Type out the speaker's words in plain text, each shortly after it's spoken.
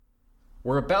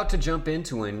We're about to jump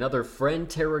into another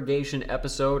Friendterrogation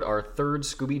episode, our third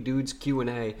Scooby Dudes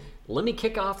Q&A. Let me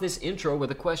kick off this intro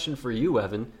with a question for you,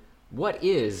 Evan. What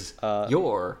is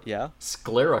your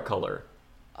sclera color?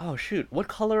 Oh shoot, what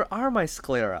color are my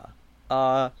sclera?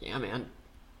 Yeah, man.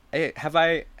 Hey, have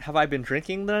I been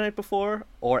drinking the night before,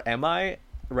 or am I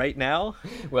right now?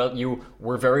 Well, you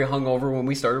were very hungover when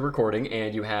we started recording,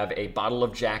 and you have a bottle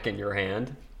of Jack in your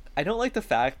hand. I don't like the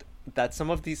fact that some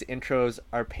of these intros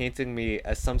are painting me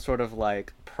as some sort of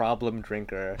like problem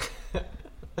drinker.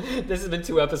 This has been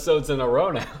 2 episodes in a row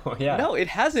now. Yeah. No, it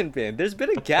hasn't been. There's been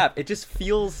a gap. It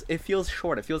feels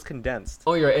short. It feels condensed.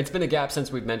 Oh, you're right. It's been a gap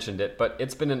since we've mentioned it, but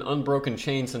it's been an unbroken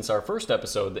chain since our first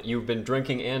episode that you've been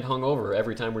drinking and hungover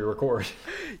every time we record.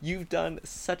 You've done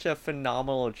such a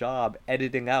phenomenal job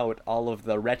editing out all of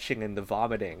the retching and the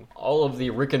vomiting. All of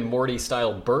the Rick and Morty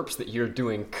style burps that you're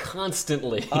doing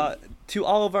constantly. To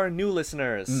all of our new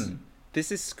listeners, This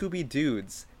is Scooby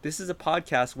Dudes. This is a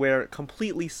podcast where,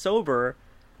 completely sober,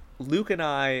 Luke and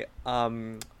I,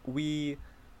 we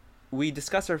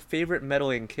discuss our favorite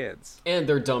meddling kids. And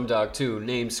their dumb dog, too,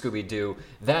 named Scooby-Doo.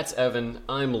 That's Evan,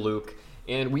 I'm Luke,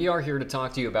 and we are here to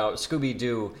talk to you about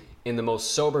Scooby-Doo in the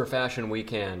most sober fashion we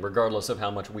can, regardless of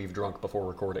how much we've drunk before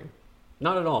recording.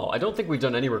 Not at all. I don't think we've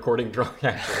done any recording drunk,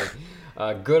 actually.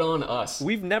 Good on us.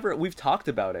 We've talked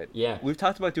about it. Yeah. We've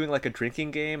talked about doing like a drinking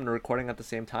game and recording at the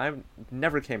same time.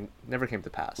 Never came to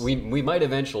pass. We might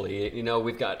eventually. You know,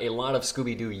 we've got a lot of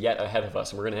Scooby-Doo yet ahead of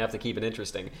us, and we're going to have to keep it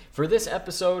interesting. For this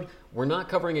episode, we're not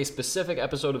covering a specific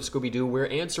episode of Scooby-Doo. We're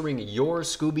answering your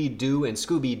Scooby-Doo and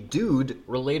Scooby-Dude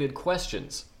related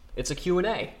questions. It's a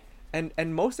Q&A.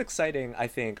 And most exciting, I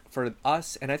think, for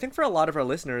us, and I think for a lot of our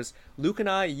listeners, Luke and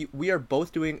I, we are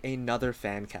both doing another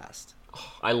fan cast.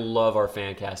 I love our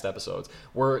fan cast episodes.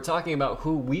 We're talking about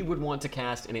who we would want to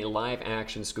cast in a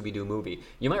live-action Scooby-Doo movie.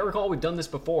 You might recall we've done this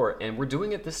before, and we're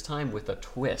doing it this time with a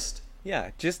twist.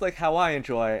 Yeah, just like how I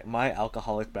enjoy my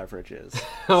alcoholic beverages.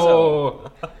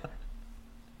 Oh!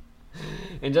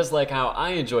 And just like how I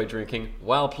enjoy drinking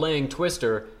while playing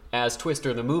Twister as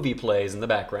Twister the movie plays in the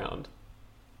background.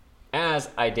 As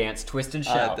I dance, twist, and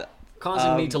shout,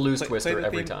 causing me to lose Twister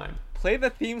every time. Play the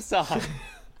theme song.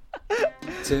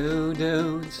 2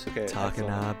 dudes talking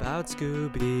about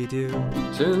Scooby-Doo.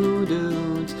 2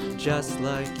 dudes just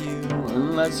like you.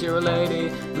 Unless you're a lady,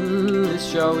 this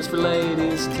show is for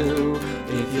ladies too.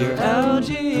 If you're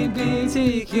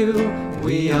LGBTQ,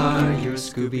 we are your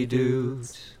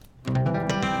Scooby-Doos.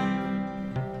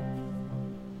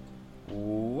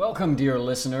 Welcome, dear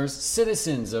listeners,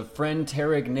 citizens of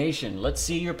Friendterrogation. Let's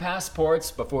see your passports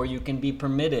before you can be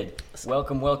permitted.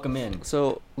 Welcome in.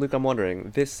 So, Luke, I'm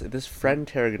wondering, this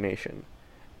Friendterrogation,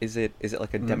 is it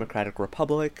like a democratic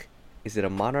republic? Is it a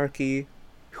monarchy?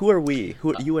 Who are we?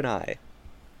 Who are you and I?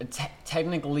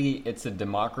 Technically, it's a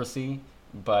democracy,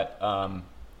 but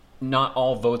not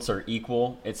all votes are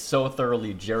equal. It's so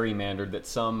thoroughly gerrymandered that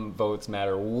some votes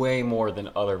matter way more than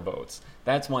other votes.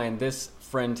 That's why in this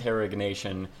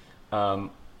Friendterrogation, a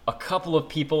couple of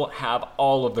people have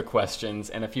all of the questions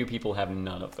and a few people have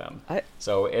none of them.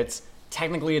 So it's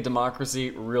technically a democracy.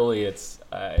 Really, it's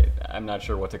I'm not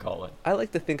sure what to call it. I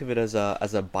like to think of it as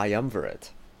a biumvirate.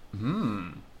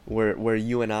 Where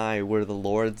you and I were the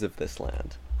lords of this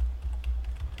land.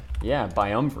 Yeah,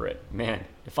 biumvirate. Man,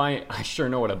 if I sure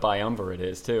know what a biumvirate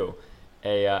is too.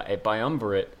 A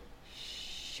biumvirate.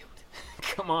 Shoot.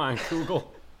 Come on,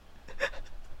 Google.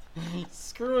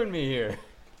 Screwing me here.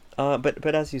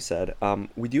 But as you said,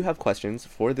 we do have questions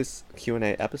for this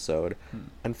Q&A episode.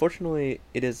 Unfortunately,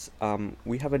 it is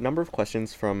we have a number of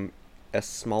questions from a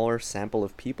smaller sample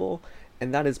of people,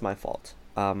 and that is my fault.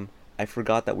 I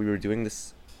forgot that we were doing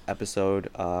this episode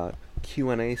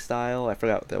Q&A style. I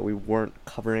forgot that we weren't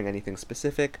covering anything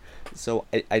specific, so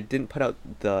I didn't put out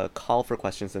the call for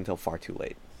questions until far too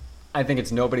late. I think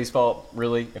it's nobody's fault,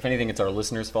 really. If anything, it's our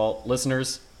listeners' fault.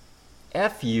 Listeners,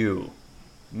 F you.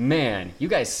 Man, you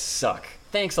guys suck.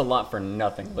 Thanks a lot for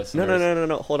nothing, listeners.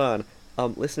 No. Hold on.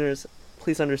 Listeners,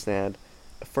 please understand.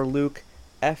 For Luke,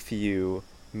 F you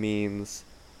means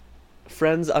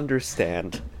friends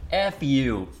understand. F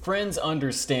you. Friends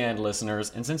understand,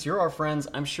 listeners. And since you're our friends,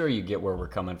 I'm sure you get where we're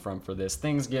coming from for this.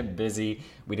 Things get busy.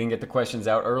 We didn't get the questions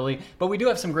out early, but we do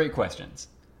have some great questions.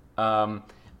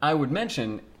 I would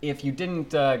mention, if you didn't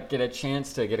get a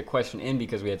chance to get a question in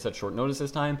because we had such short notice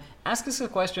this time, ask us a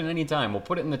question anytime. We'll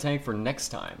put it in the tank for next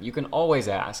time. You can always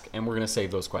ask, and we're going to save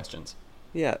those questions.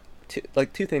 Yeah,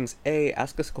 two things. A,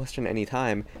 ask us a question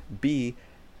anytime. B,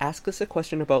 ask us a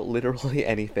question about literally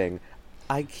anything.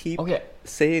 I keep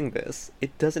saying this.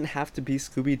 It doesn't have to be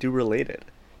Scooby-Doo related.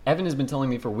 Evan has been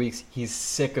telling me for weeks he's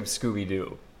sick of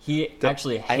Scooby-Doo. He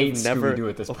actually hates Scooby-Doo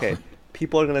at this Okay, point.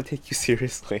 people are gonna take you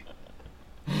seriously.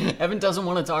 Evan doesn't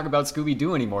want to talk about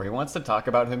Scooby-Doo anymore. He wants to talk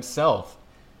about himself.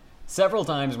 Several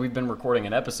times we've been recording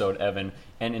an episode, Evan,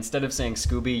 and instead of saying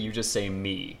Scooby, you just say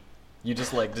me. You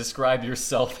just, like, describe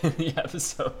yourself in the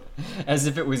episode as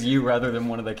if it was you rather than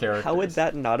one of the characters. How would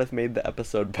that not have made the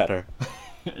episode better?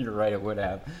 You're right, it would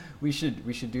have. We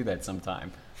should do that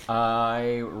sometime.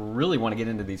 I really want to get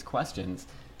into these questions.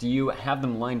 Do you have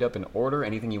them lined up in order?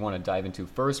 Anything you want to dive into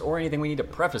first, or anything we need to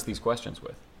preface these questions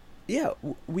with? Yeah,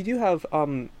 we do have,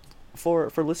 for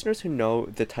listeners who know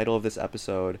the title of this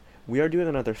episode, we are doing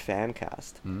another fan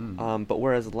cast. But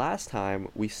whereas last time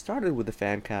we started with the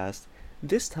fan cast,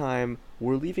 this time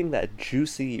we're leaving that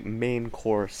juicy main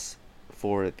course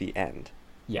for the end.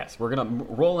 Yes, we're going to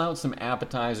roll out some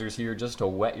appetizers here just to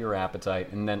whet your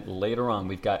appetite, and then later on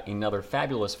we've got another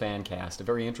fabulous fan cast, a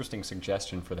very interesting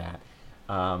suggestion for that.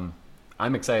 I'm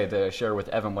excited to share with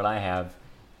Evan what I have.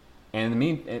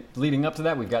 And leading up to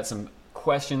that, we've got some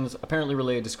questions apparently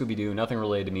related to Scooby-Doo, nothing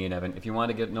related to me and Evan. If you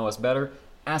want to get to know us better,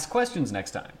 ask questions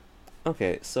next time.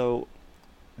 Okay, so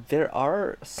there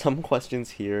are some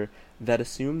questions here that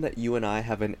assume that you and I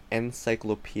have an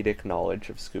encyclopedic knowledge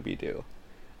of Scooby-Doo.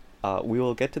 We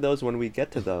will get to those when we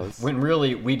get to those. When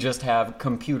really we just have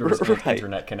computers and Right.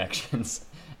 internet connections.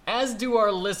 As do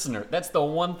our listener. That's the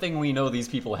one thing we know these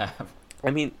people have.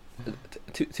 I mean,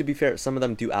 to be fair, some of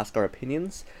them do ask our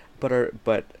opinions,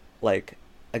 but like,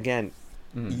 again,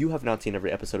 you have not seen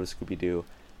every episode of Scooby-Doo.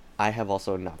 I have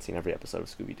also not seen every episode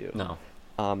of Scooby-Doo. No.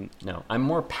 No. I'm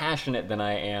more passionate than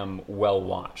I am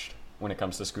well-watched when it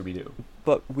comes to Scooby-Doo.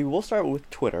 But we will start with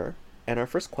Twitter, and our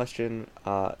first question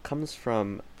comes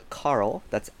from Carl.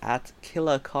 That's at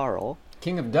Killa Carl.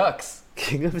 King of Ducks.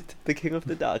 King of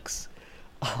the Ducks.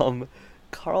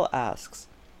 Carl asks,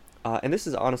 and this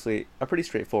is honestly a pretty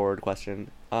straightforward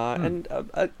question, and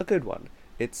a good one.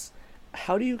 It's,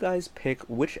 how do you guys pick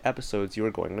which episodes you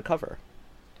are going to cover?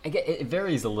 It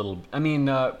varies a little. I mean,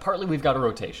 partly we've got a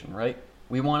rotation, right?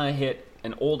 We want to hit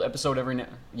an old episode every now.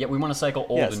 Yeah, we want to cycle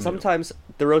old and new. Sometimes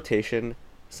the rotation.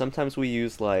 Sometimes we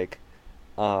use like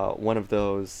one of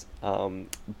those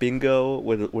bingo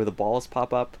where the balls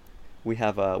pop up. We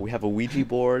have a Ouija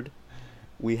board.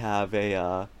 We have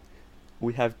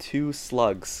two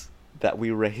slugs that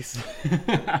we race.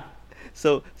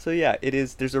 So yeah,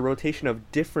 there's a rotation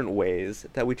of different ways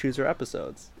that we choose our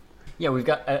episodes. Yeah, we've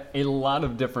got a lot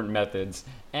of different methods,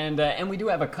 and we do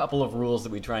have a couple of rules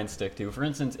that we try and stick to. For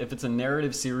instance, if it's a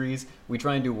narrative series, we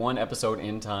try and do one episode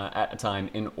at a time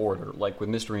in order, like with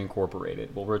Mystery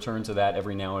Incorporated. We'll return to that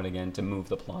every now and again to move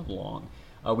the plot along.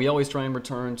 We always try and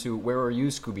return to Where Are You,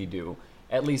 Scooby-Doo,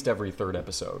 at least every third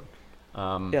episode.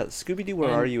 Yeah, Scooby-Doo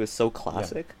Where Are You is so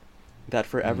classic that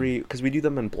for every, because we do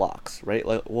them in blocks, right?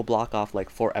 Like we'll block off like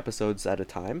 4 episodes at a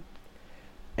time.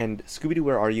 And Scooby-Doo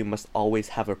Where Are You must always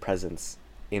have a presence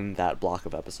in that block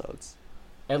of episodes.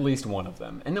 At least one of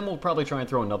them. And then we'll probably try and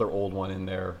throw another old one in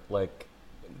there, like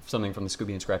something from the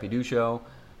Scooby and Scrappy-Doo show,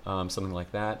 something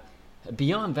like that.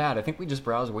 Beyond that, I think we just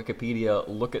browse Wikipedia,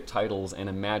 look at titles, and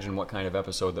imagine what kind of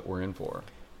episode that we're in for.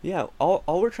 Yeah, all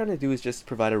we're trying to do is just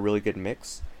provide a really good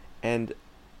mix. And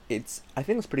I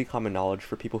think it's pretty common knowledge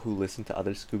for people who listen to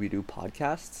other Scooby-Doo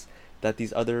podcasts that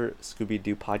these other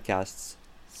Scooby-Doo podcasts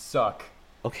suck.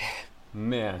 Okay.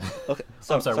 Man. Okay.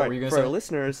 So, I'm sorry, what were you going to say? say? For our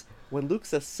listeners, when Luke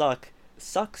says suck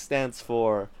stands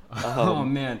for... oh,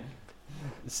 man.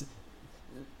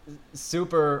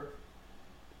 Super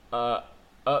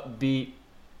upbeat,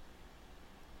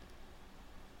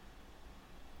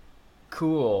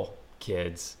 cool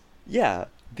kids. Yeah.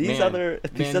 These other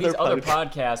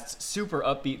podcasts, super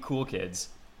upbeat, cool kids.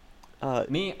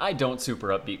 Me, I don't super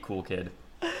upbeat, cool kid.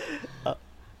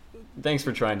 Thanks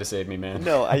for trying to save me, man.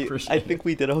 No, I appreciate think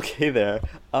we did okay there.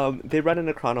 They run in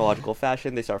a chronological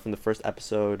fashion. They start from the first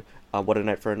episode, What a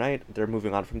Night for a Night. They're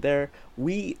moving on from there.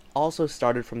 We also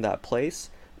started from that place,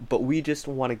 but we just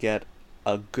want to get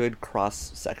a good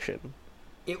cross section.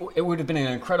 It would have been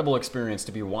an incredible experience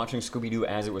to be watching Scooby-Doo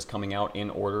as it was coming out in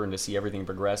order and to see everything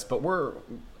progress. But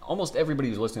almost everybody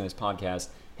who's listening to this podcast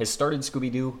has started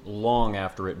Scooby-Doo long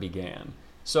after it began.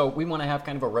 So we want to have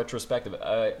kind of a retrospective,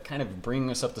 kind of bring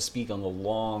us up to speed on the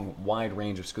long, wide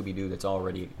range of Scooby-Doo that's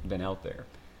already been out there.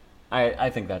 I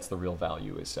think that's the real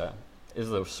value, is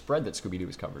the spread that Scooby-Doo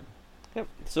has covered. Yep.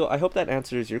 So I hope that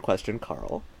answers your question,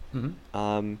 Carl.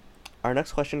 Mm-hmm. Our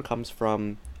next question comes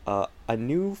from a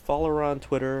new follower on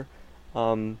Twitter.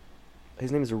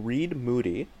 His name is Reed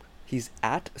Moody. He's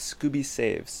at Scooby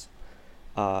Saves.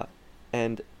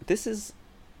 And this is,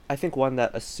 I think, one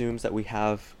that assumes that we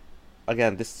have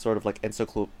again, this is sort of like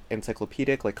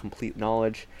encyclopedic, like complete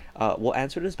knowledge. We'll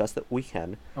answer it as best that we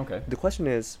can. Okay. The question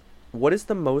is, what is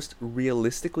the most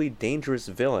realistically dangerous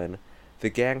villain the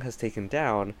gang has taken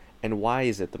down, and why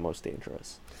is it the most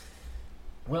dangerous?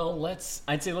 Well,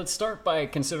 I'd say let's start by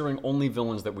considering only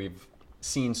villains that we've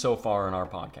seen so far in our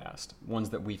podcast, ones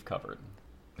that we've covered.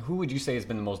 Who would you say has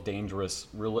been the most dangerous,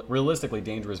 realistically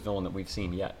dangerous villain that we've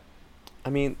seen yet? I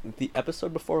mean, the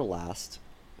episode before last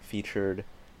featured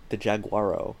the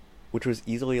Jaguaro, which was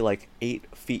easily like 8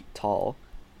 feet tall,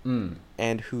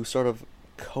 and who sort of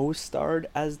co-starred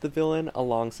as the villain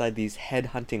alongside these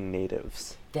headhunting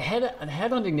natives. The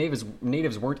headhunting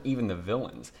natives weren't even the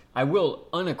villains. I will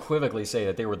unequivocally say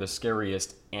that they were the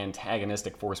scariest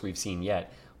antagonistic force we've seen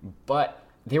yet, but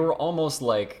they were almost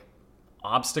like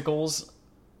obstacles,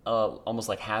 almost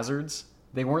like hazards.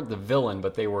 They weren't the villain,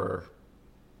 but they were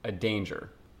a danger.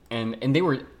 And they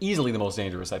were easily the most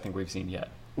dangerous I think we've seen yet.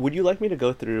 Would you like me to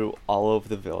go through all of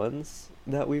the villains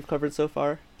that we've covered so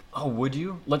far? Oh, would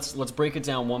you? Let's break it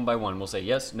down one by one. We'll say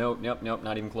yes, no, nope,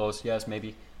 not even close. Yes,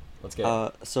 maybe. Let's get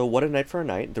it. So What a Night for a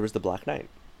Night, there was the Black Knight.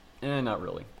 Not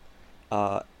really.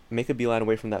 Make a Beeline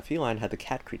Away from That Feline had the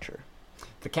cat creature.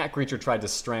 The cat creature tried to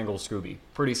strangle Scooby.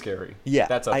 Pretty scary. Yeah.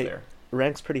 That's up there.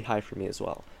 Ranks pretty high for me as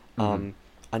well.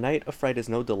 A Night of Fright is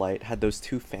No Delight had those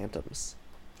 2 phantoms.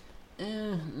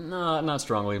 Not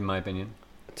strongly in my opinion.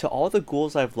 To All the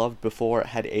Ghouls I've Loved Before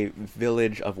had a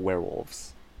village of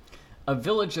werewolves. A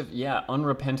village of,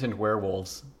 unrepentant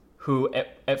werewolves who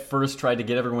at first tried to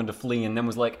get everyone to flee and then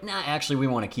was like, nah, actually, we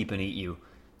want to keep and eat you.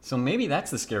 So maybe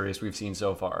that's the scariest we've seen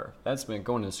so far. That's been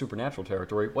going into supernatural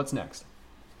territory. What's next?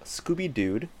 Scooby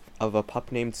Dude, of a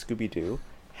pup named Scooby Doo,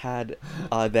 had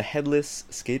the headless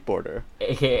skateboarder.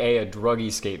 AKA a druggy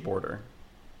skateboarder.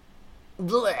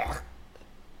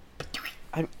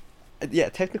 Yeah,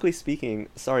 technically speaking,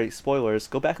 sorry, spoilers,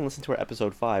 go back and listen to our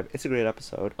episode 5. It's a great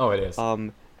episode. Oh, it is.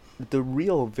 The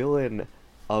real villain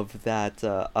of that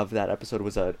episode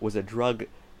was a drug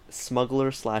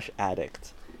smuggler /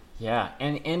 addict. Yeah,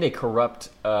 and a corrupt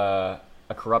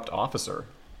officer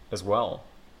as well.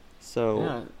 So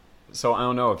yeah. So I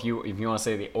don't know if you want to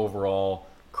say the overall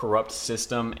corrupt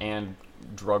system and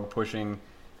drug pushing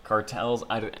cartels.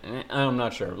 I'm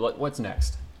not sure. What's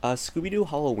next? Scooby-Doo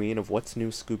Halloween of What's New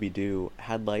Scooby-Doo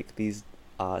had like these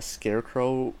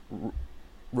scarecrow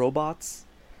robots,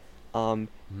 and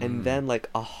then like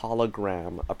a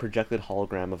projected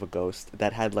hologram of a ghost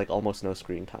that had like almost no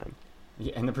screen time.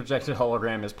 Yeah, and the projected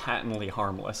hologram is patently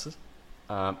harmless.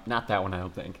 Not that one, I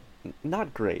don't think.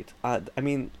 Not great. I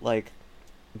mean, like,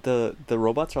 the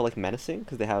robots are like menacing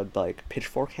because they had like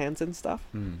pitchfork hands and stuff.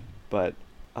 But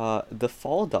the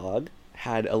Fall Dog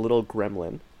had a little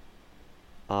gremlin.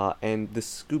 And the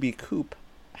Scooby Coop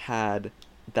had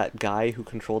that guy who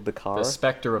controlled the car. The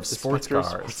Spectre of sports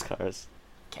cars.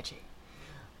 Catchy.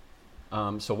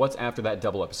 So what's after that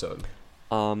double episode?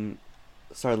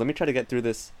 Sorry, let me try to get through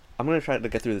this. I'm going to try to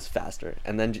get through this faster.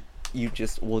 And then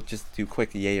we'll just do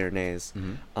quick yay or nays.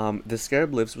 The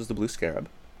Scarab Lives was the Blue Scarab.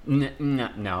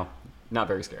 No. Not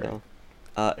very scary.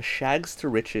 No. Shags to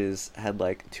Riches had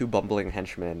like 2 bumbling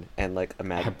henchmen and like a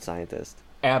mad scientist.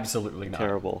 Absolutely not.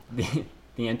 Terrible.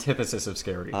 The antithesis of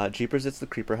scary. Jeepers It's the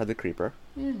Creeper had the Creeper.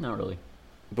 Not really.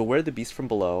 Beware the Beast from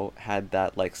Below had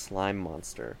that like slime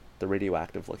monster, the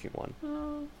radioactive looking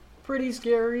one. Pretty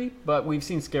scary, but we've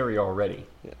seen scary already.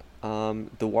 Yeah.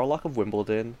 The Warlock of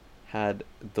Wimbledon had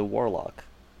the Warlock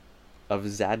of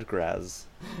Zadgraz.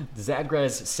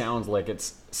 Zadgraz sounds like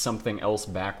it's something else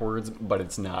backwards, but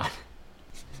it's not.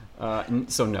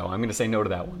 So no, I'm going to say no to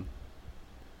that one.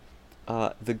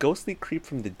 The Ghostly Creep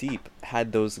from the Deep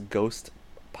had those ghost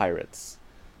pirates.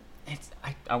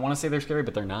 I want to say they're scary,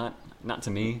 but they're not. Not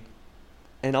to me.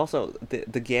 And also,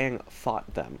 the gang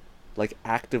fought them. Like,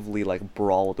 actively, like,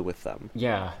 brawled with them.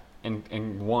 Yeah,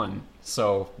 and won.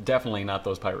 So, definitely not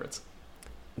those pirates.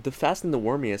 The Fast and the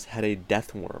Wormiest had a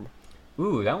death worm.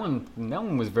 Ooh, that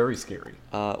one was very scary.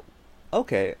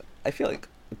 Okay, I feel like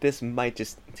this might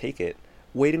just take it.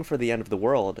 Waiting for the End of the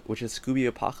World, which is Scooby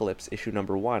Apocalypse issue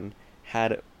number 1,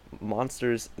 had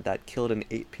monsters that killed and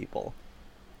ate people.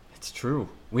 It's true.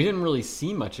 We didn't really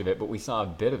see much of it, but we saw a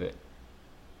bit of it.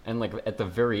 And like at the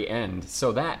very end.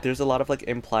 So that there's a lot of like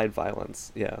implied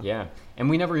violence. Yeah. Yeah. And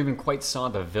we never even quite saw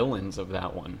the villains of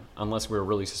that one, unless we were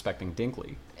really suspecting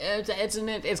Dinkley.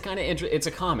 It's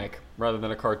a comic rather than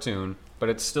a cartoon, but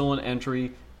it's still an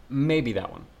entry. Maybe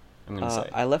that one. I'm gonna say.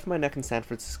 I Left My Neck in San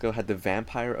Francisco had the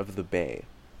Vampire of the Bay,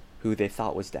 who they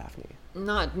thought was Daphne.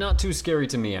 Not too scary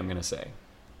to me, I'm gonna say.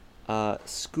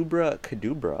 Scoobra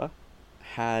Kadubra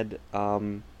had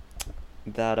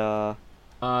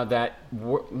Not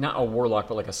a warlock,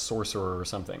 but like a sorcerer or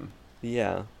something.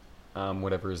 Yeah.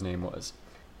 Whatever his name was.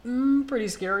 Pretty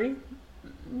scary.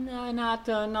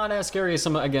 Not as scary as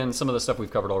some of the stuff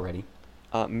we've covered already.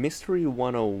 Mystery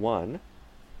 101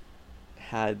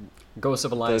 had Ghost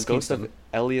of Elias Kingston.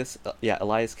 Elias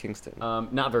Kingston.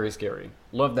 Not very scary.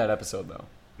 Love that episode though.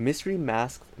 Mystery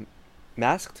masked.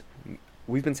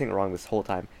 We've been saying it wrong this whole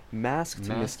time. Masked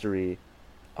mystery.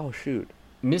 Oh shoot.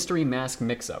 Mystery mask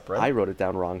mix-up, right? I wrote it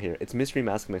down wrong here. It's mystery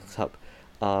mask mix-up.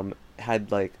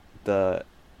 Had like the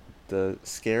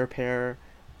scare pair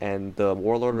and the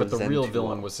warlord. But the real Zentua.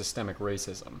 villain was systemic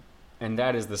racism, and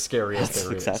that is the scariest That's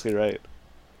there is. exactly right.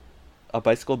 A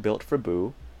bicycle built for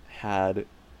Boo had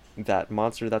that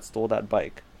monster that stole that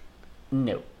bike.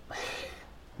 No,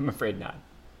 I'm afraid not.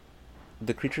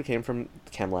 The creature came from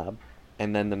Chem Lab,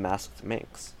 and then the masked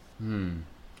Manx. I'm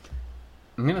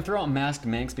gonna throw out masked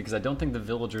Manx because I don't think the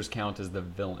villagers count as the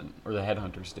villain, or the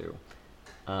headhunters do.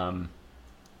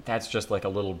 That's just like a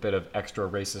little bit of extra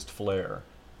racist flair.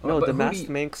 No, But the who masked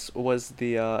Manx was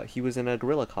the he was in a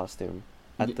gorilla costume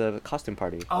at the costume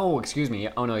party. Oh, excuse me.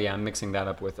 Oh no, yeah, I'm mixing that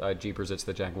up with Jeepers. It's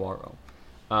the Jaguaro.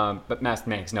 But masked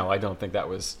Manx. No, I don't think that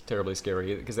was terribly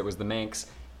scary because it was the Manx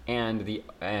and the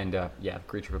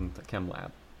creature from the Chem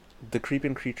Lab. The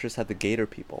creeping creatures had the gator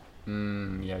people.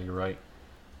 Yeah, you're right.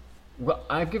 Well,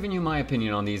 I've given you my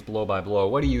opinion on these blow by blow.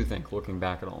 What do you think, looking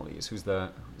back at all these? Who's the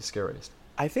scariest?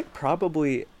 I think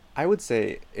probably I would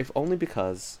say if only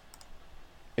because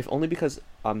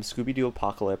Scooby-Doo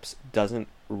Apocalypse doesn't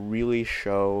really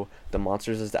show the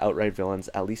monsters as the outright villains,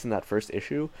 at least in that first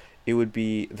issue, it would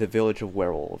be the Village of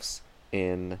Werewolves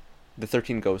in the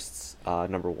 13 Ghosts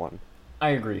 #1. I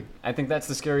agree. I think that's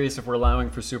the scariest if we're allowing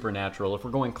for supernatural. If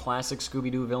we're going classic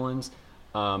Scooby-Doo villains,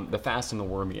 the Fast and the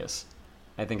Wormiest,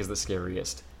 I think, is the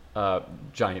scariest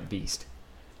giant beast.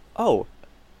 Oh,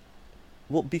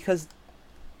 well, because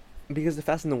the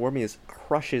Fast and the Wormiest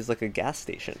crushes like a gas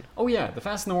station. Oh yeah, the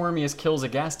Fast and the Wormiest kills a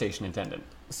gas station attendant.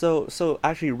 So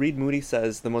actually, Reed Moody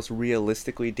says the most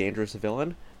realistically dangerous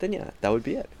villain. Then yeah, that would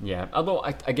be it. Yeah, although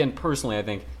again, personally, I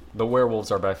think the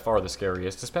werewolves are by far the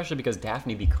scariest, especially because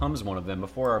Daphne becomes one of them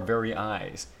before our very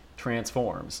eyes,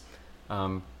 transforms.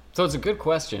 So it's a good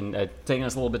question, taking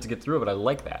us a little bit to get through it, but I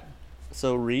like that.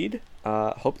 So Reed,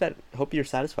 hope you're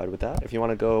satisfied with that. If you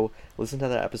want to go listen to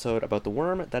that episode about the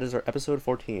worm, that is our episode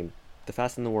 14, The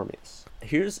Fast and the Wormies.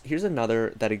 Here's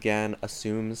another that again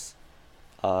assumes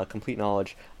complete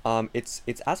knowledge. It's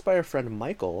asked by our friend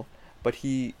Michael, but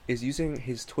he is using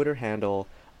his Twitter handle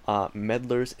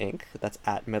Meddlers Inc. That's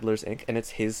at Meddlers Inc. and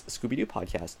it's his Scooby-Doo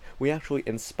podcast. We actually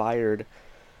inspired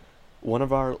one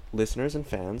of our listeners and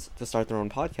fans to start their own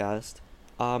podcast,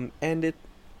 and it.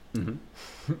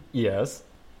 Mm-hmm. Yes.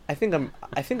 I think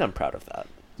I'm proud of that.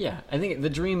 Yeah, I think the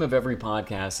dream of every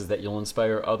podcast is that you'll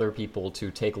inspire other people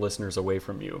to take listeners away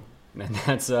from you, and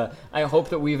that's. I hope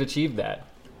that we've achieved that.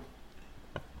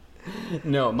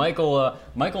 No, Michael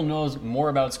knows more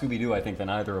about Scooby-Doo, I think, than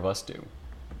either of us do.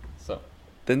 So.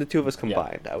 Then the two of us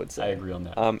combined, yeah, I would say. I agree on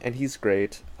that. And he's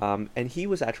great. And he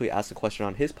was actually asked a question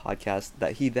on his podcast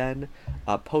that he then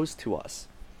posed to us.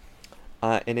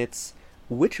 And it's,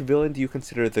 which villain do you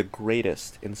consider the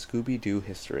greatest in Scooby-Doo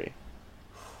history?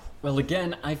 Well,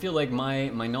 again, I feel like my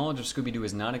knowledge of Scooby-Doo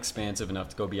is not expansive enough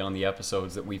to go beyond the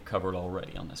episodes that we've covered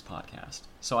already on this podcast.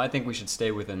 So I think we should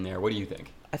stay within there. What do you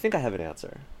think? I think I have an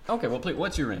answer. Okay, well, please,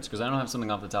 what's your answer? Because I don't have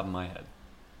something off the top of my head.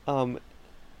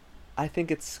 I think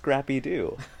it's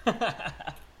Scrappy-Doo. Well,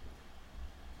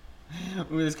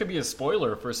 this could be a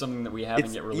spoiler for something that we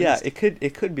haven't yet released. Yeah,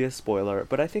 it could be a spoiler,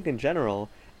 but I think in general,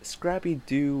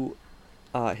 Scrappy-Doo,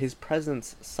 his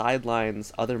presence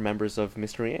sidelines other members of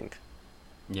Mystery Inc.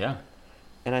 Yeah.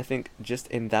 And I think just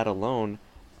in that alone,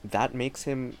 that makes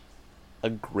him a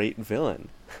great villain.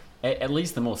 At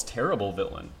least the most terrible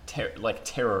villain.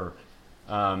 Terror.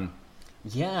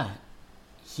 Yeah.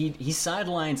 He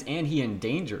sidelines and he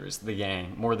endangers the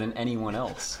gang more than anyone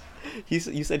else.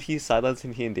 You said he sidelines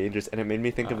and he endangers, and it made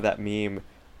me think of that meme,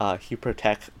 he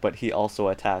protect, but he also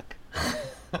attack.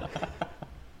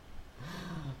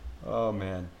 Oh,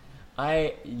 man.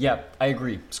 I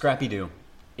agree. Scrappy-Doo.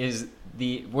 Was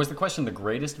the question the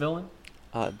greatest villain?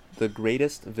 The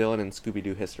greatest villain in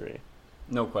Scooby-Doo history.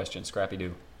 No question,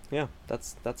 Scrappy-Doo. Yeah,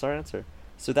 that's our answer.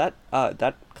 So that's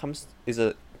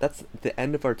the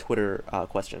end of our Twitter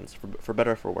questions, for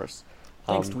better or for worse.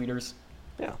 Thanks, tweeters.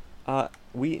 Yeah.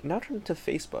 We now turn to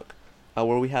Facebook,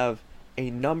 where we have a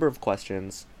number of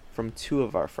questions from two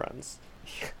of our friends.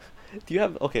 Do you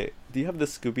have the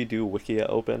Scooby-Doo Wikia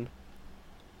open?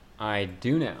 I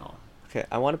do now. Okay,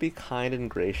 I want to be kind and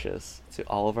gracious to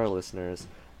all of our listeners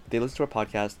They listen to our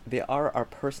podcast. They are our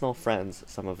personal friends,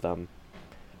 some of them.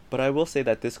 But I will say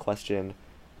that this question,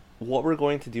 what we're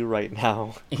going to do right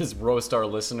now Is roast our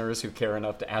listeners who care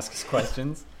enough to ask us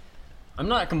questions. I'm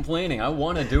not complaining. I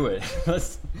want to do it.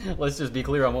 Let's just be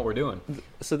clear on what we're doing.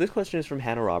 So this question is from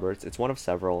Hannah Roberts. It's one of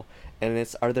several, and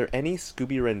it's: are there any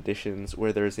Scooby renditions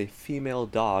where there's a female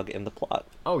dog in the plot?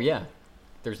 Oh yeah,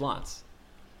 there's lots.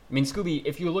 I mean, Scooby.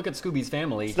 If you look at Scooby's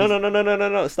family,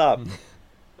 No, stop.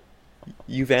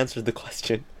 You've answered the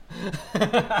question.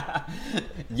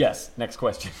 Yes. Next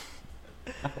question.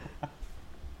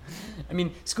 I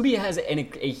mean, Scooby has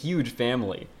a huge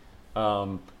family.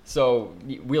 So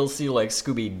we'll see like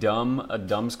Scooby Dumb, a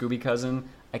dumb Scooby cousin.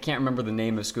 I can't remember the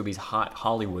name of Scooby's hot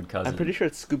Hollywood cousin. I'm pretty sure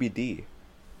it's Scooby D.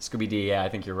 Scooby D, yeah, I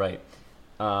think you're right.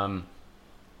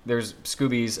 There's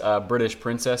Scooby's British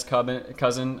princess cousin,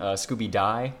 Scooby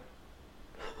Die.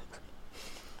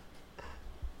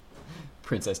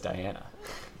 Princess Diana.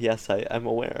 Yes, I'm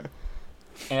aware.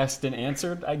 Asked and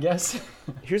answered, I guess.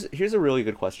 Here's a really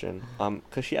good question.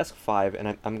 Because she asked 5,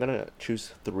 and I'm gonna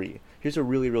choose 3. Here's a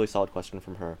really, really solid question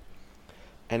from her.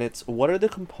 And it's: what are the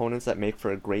components that make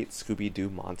for a great Scooby-Doo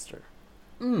monster?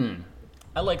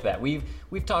 I like that. We've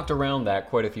talked around that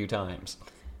quite a few times.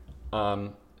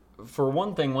 For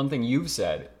one thing you've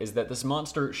said is that this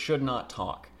monster should not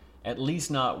talk. At least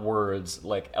not words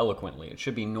like eloquently. It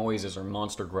should be noises or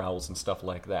monster growls and stuff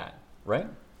like that, right?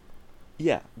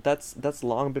 Yeah, that's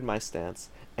long been my stance.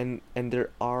 And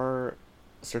there are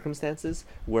circumstances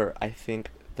where I think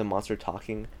the monster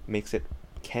talking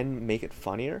can make it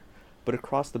funnier, but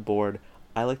across the board,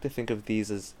 I like to think of these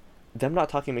as them not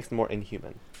talking makes them more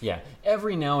inhuman. Yeah,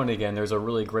 every now and again there's a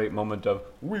really great moment of,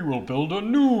 we will build a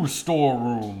new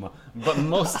storeroom. But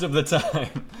most of the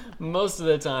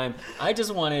time, I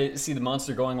just want to see the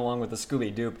monster going along with the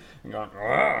Scooby-Doo and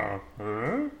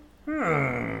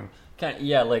going,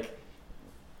 yeah, like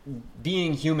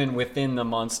being human within the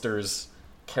monster's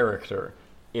character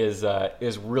is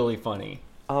really funny.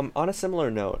 On a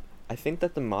similar note, I think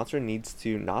that the monster needs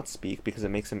to not speak because it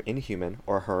makes him inhuman,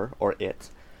 or her, or it.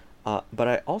 But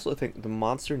I also think the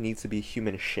monster needs to be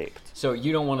human-shaped. So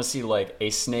you don't want to see like a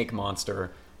snake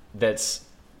monster that's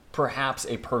perhaps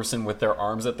a person with their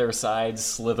arms at their sides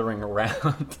slithering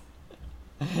around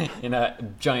in a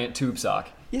giant tube sock.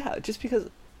 Yeah, just because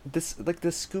the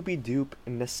Scooby-Doo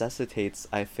necessitates,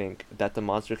 I think, that the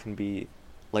monster can be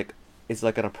is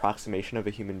like an approximation of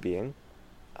a human being.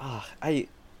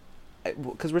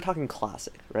 Because we're talking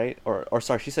classic, right? Or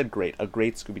sorry, she said great, a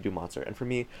great Scooby-Doo monster. And for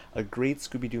me, a great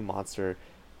Scooby-Doo monster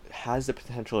has the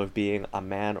potential of being a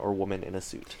man or woman in a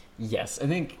suit. Yes, I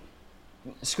think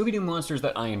Scooby-Doo monsters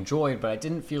that I enjoyed, but I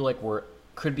didn't feel like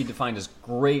could be defined as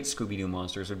great Scooby-Doo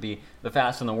monsters would be the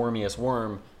Fast and the Wormiest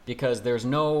Worm, because there's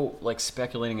no like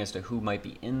speculating as to who might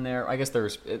be in there. I guess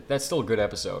that's still a good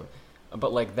episode.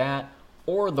 But like that,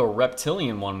 or the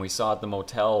reptilian one we saw at the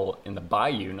motel in the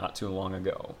bayou not too long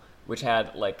ago, which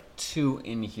had like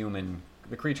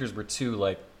the creatures were too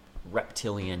like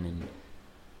reptilian and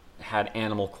had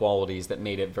animal qualities that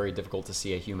made it very difficult to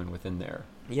see a human within there.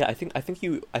 Yeah, I think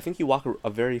you walk a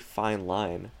very fine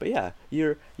line. But yeah,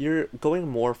 you're going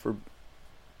more for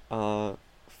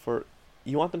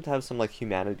you want them to have some like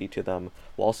humanity to them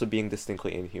while also being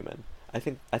distinctly inhuman. I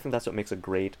think that's what makes a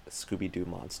great Scooby-Doo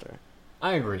monster.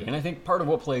 I agree, and I think part of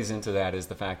what plays into that is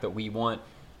the fact that we want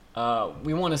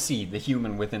to see the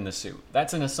human within the suit.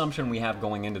 That's an assumption we have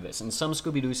going into this, and some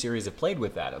Scooby-Doo series have played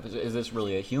with that. Is this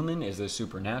really a human? Is this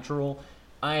supernatural?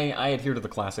 I adhere to the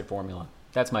classic formula.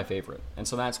 That's my favorite, and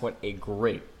so that's what a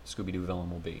great Scooby-Doo villain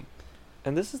will be.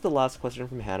 And this is the last question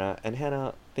from Hannah. And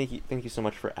Hannah, thank you so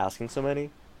much for asking so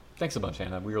many. Thanks a bunch,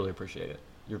 Hannah. We really appreciate it.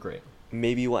 You're great.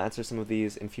 Maybe we'll answer some of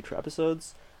these in future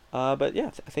episodes. But yeah,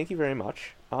 thank you very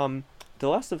much. The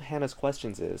last of Hannah's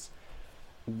questions is: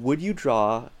 would you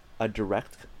draw a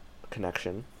direct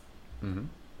connection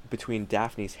between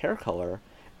Daphne's hair color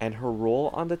and her role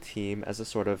on the team as a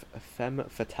sort of femme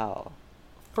fatale?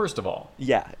 First of all,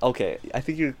 yeah, okay. I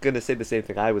think you're going to say the same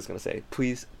thing I was going to say.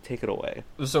 Please take it away.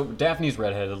 So Daphne's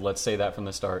redheaded, let's say that from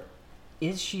the start.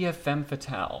 Is she a femme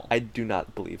fatale? I do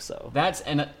not believe so. That's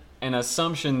an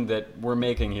assumption that we're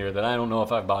making here that I don't know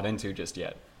if I've bought into just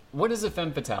yet. What is a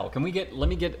femme fatale? Let me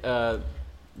get the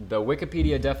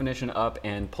Wikipedia definition up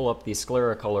and pull up the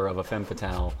sclera color of a femme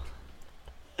fatale.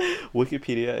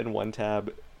 Wikipedia in one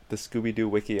tab, the Scooby-Doo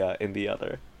Wikia in the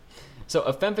other. So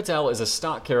a femme fatale is a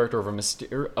stock character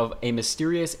of a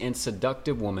mysterious and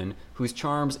seductive woman whose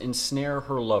charms ensnare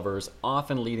her lovers,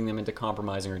 often leading them into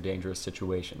compromising or dangerous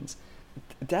situations.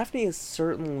 Daphne is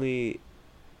certainly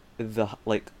the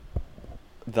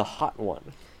hot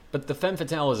one. But the femme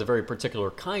fatale is a very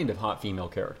particular kind of hot female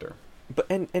character. But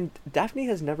and Daphne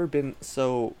has never been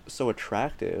so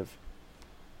attractive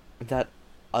that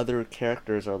other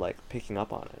characters are like picking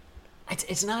up on it.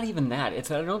 It's not even that. It's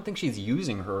that I don't think she's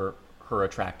using her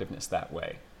attractiveness that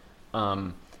way.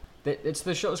 It's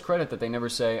the show's credit that they never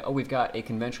say, "Oh, we've got a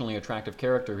conventionally attractive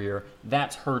character here.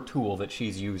 That's her tool that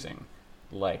she's using."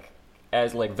 Like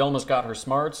Velma's got her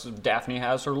smarts, Daphne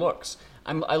has her looks.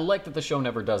 I like that the show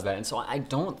never does that, and so I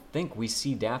don't think we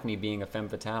see Daphne being a femme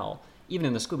fatale, even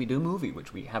in the Scooby-Doo movie,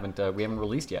 which we haven't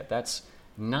released yet. That's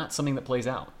not something that plays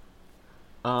out.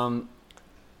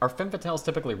 Are femme fatales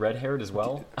typically red-haired as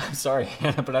well? I'm sorry,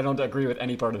 Hannah, but I don't agree with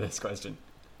any part of this question.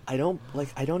 I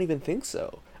don't even think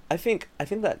so. I think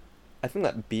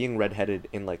that being redheaded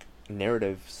in like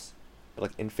narratives,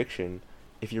 like in fiction,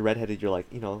 if you're redheaded, you're like,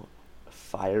 you know,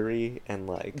 fiery and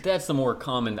like. That's the more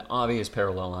common, obvious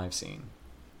parallel I've seen.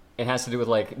 It has to do with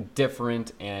like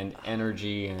different and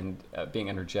energy and being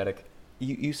energetic.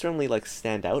 You certainly like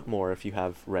stand out more if you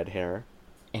have red hair.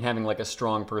 And having like a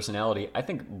strong personality. I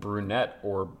think brunette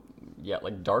or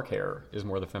like dark hair is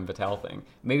more the femme fatale thing.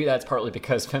 Maybe that's partly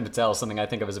because femme fatale is something I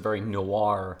think of as a very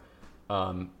noir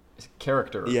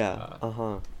character.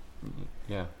 Yeah.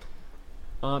 Yeah.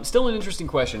 Still an interesting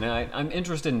question, and I'm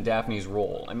interested in Daphne's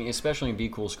role. I mean, especially in Be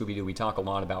Cool Scooby-Doo, we talk a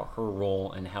lot about her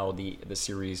role and how the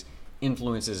series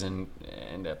influences and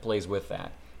plays with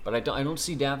that. But I don't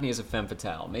see Daphne as a femme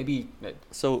fatale. Maybe.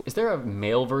 So is there a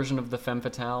male version of the femme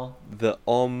fatale? The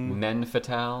Men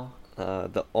fatale. I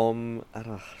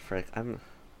don't frick.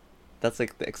 That's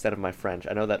like the extent of my French.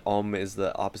 I know that is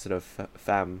the opposite of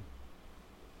femme.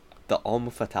 The homme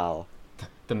fatale.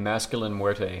 The masculine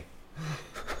muerte.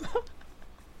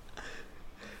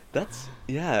 That's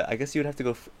I guess you would have to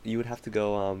go.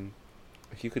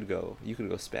 If you could go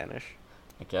Spanish.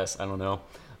 I guess I don't know.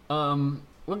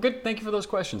 Well, good. Thank you for those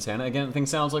questions, Hannah. Again, I think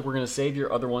sounds like we're going to save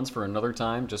your other ones for another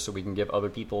time, just so we can give other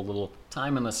people a little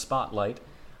time in the spotlight.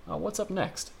 What's up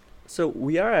next? So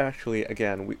we are actually,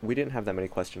 again, we didn't have that many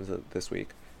questions this week,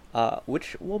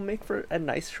 which will make for a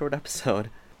nice short episode.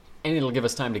 And it'll give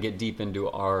us time to get deep into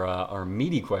our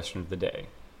meaty question of the day.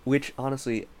 Which,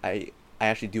 honestly, I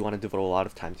actually do want to devote a lot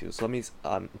of time to. So let me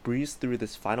breeze through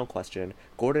this final question.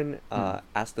 Gordon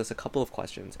asked us a couple of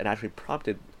questions and actually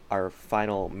prompted our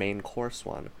final main course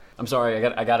one. I'm sorry,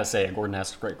 I gotta say, Gordon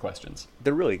asks great questions.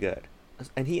 They're really good.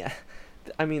 And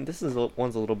this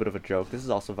one's a little bit of a joke. This is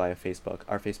also via Facebook,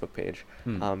 our Facebook page.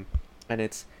 And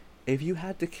it's, if you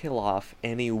had to kill off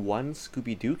any one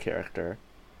Scooby-Doo character,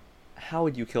 how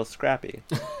would you kill Scrappy?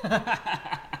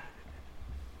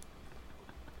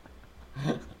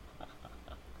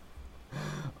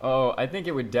 Oh, I think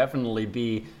it would definitely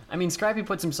be... I mean, Scrappy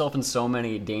puts himself in so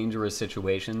many dangerous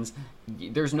situations.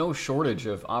 There's no shortage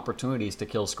of opportunities to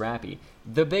kill Scrappy.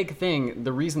 The big thing,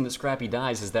 the reason that Scrappy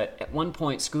dies, is that at one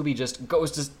point Scooby just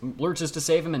lurches to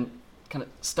save him and kind of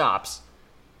stops.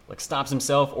 Like, stops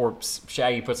himself, or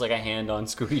Shaggy puts, like, a hand on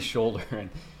Scooby's shoulder and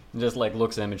just, like,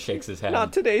 looks at him and shakes his head.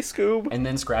 Not today, Scoob! And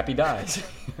then Scrappy dies.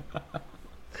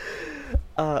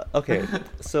 Okay,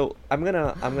 so I'm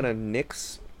gonna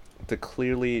nix the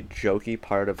clearly jokey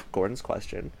part of Gordon's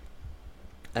question,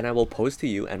 and I will pose to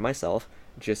you and myself,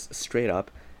 just straight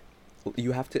up,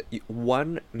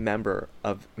 one member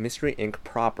of Mystery Inc.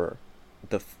 proper,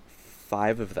 the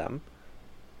 5 of them,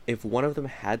 if one of them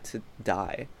had to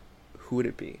die, who would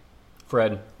it be?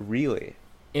 Fred. Really?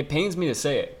 It pains me to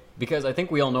say it, because I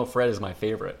think we all know Fred is my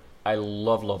favorite. I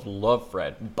love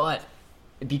Fred, but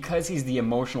because he's the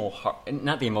emotional heart,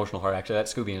 not the emotional heart, actually,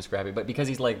 that's Scooby and Scrappy, but because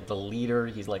he's like the leader,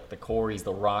 he's like the core, he's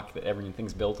the rock that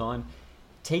everything's built on,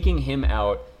 taking him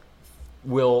out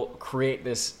will create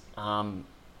this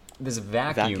this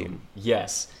vacuum.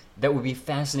 Yes, that would be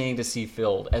fascinating to see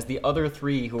filled, as the other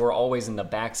 3 who are always in the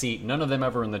back seat, none of them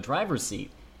ever in the driver's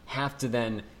seat, have to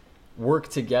then work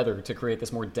together to create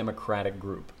this more democratic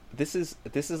group. This is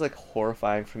like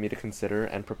horrifying for me to consider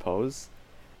and propose,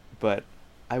 but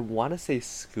I want to say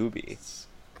Scooby.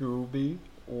 Scooby?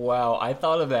 Wow, I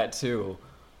thought of that too.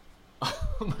 Oh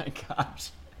my gosh.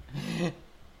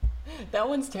 That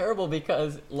one's terrible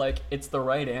because, like, it's the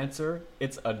right answer.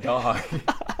 It's a dog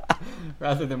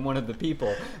rather than one of the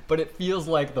people. But it feels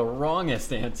like the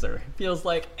wrongest answer. It feels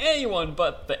like anyone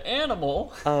but the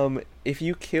animal. If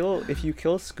you kill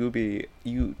Scooby,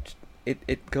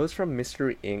 it goes from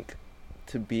Mystery Inc.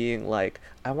 to being like,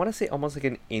 I want to say almost like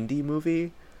an indie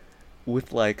movie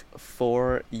with like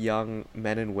 4 young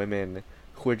men and women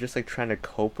who are just like trying to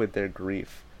cope with their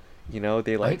grief. You know,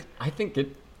 they like... I think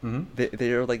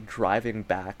They're like driving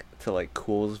back to like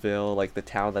Coolsville, like the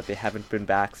town that they haven't been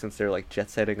back since their like jet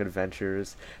setting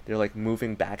adventures. They're like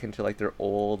moving back into like their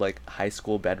old like high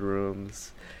school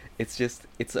bedrooms.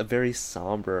 It's a very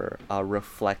somber,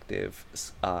 reflective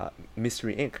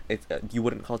Mystery Inc. You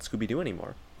wouldn't call it Scooby Doo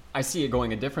anymore. I see it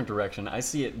going a different direction. I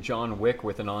see it John Wick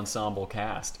with an ensemble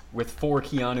cast with 4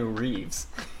 Keanu Reeves.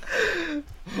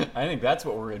 I think that's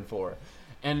what we're in for.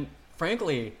 And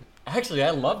frankly, actually,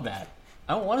 I love that.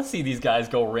 I don't want to see these guys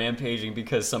go rampaging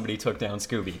because somebody took down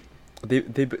Scooby.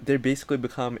 They basically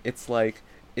become, it's like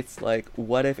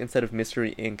what if instead of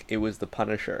Mystery Inc. it was the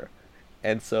Punisher,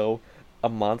 and so a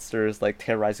monster is like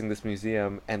terrorizing this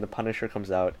museum, and the Punisher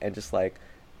comes out and just like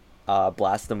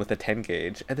blasts them with a 10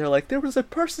 gauge, and they're like, there was a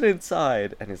person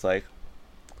inside, and he's like,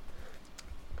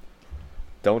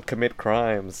 don't commit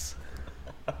crimes.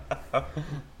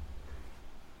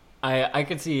 I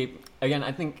could see, again,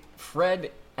 I think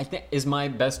Fred is my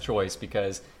best choice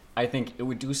because I think it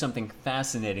would do something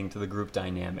fascinating to the group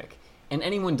dynamic. And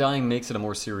anyone dying makes it a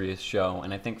more serious show,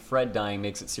 and I think Fred dying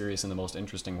makes it serious in the most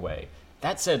interesting way.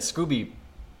 That said, Scooby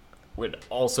would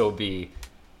also be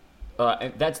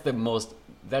that's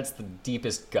the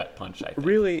deepest gut punch, I think.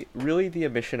 Really the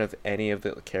omission of any of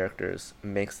the characters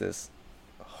makes this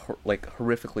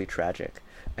horrifically tragic.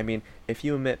 I mean, if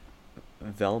you omit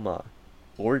Velma,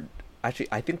 or actually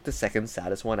I think the second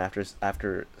saddest one after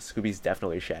Scooby's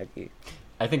definitely Shaggy.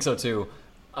 I think so too.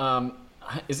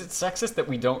 Is it sexist that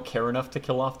we don't care enough to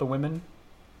kill off the women?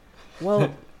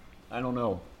 Well, I don't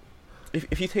know.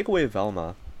 If you take away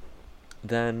Velma,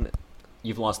 then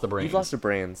you've lost the brains. You've lost the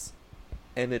brains,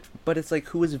 but it's like,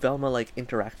 who is Velma like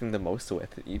interacting the most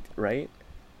with, right?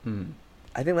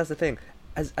 I think that's the thing.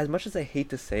 As much as I hate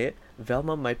to say it,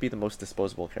 Velma might be the most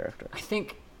disposable character. I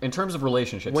think in terms of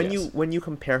relationships, when you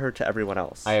compare her to everyone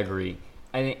else, I agree.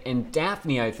 And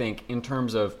Daphne, I think, in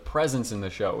terms of presence in the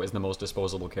show, is the most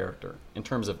disposable character. In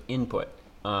terms of input,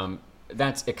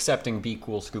 that's accepting Be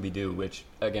Cool Scooby-Doo, which,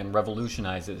 again,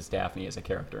 revolutionizes Daphne as a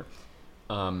character.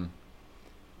 So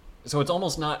it's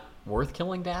almost not worth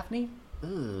killing Daphne?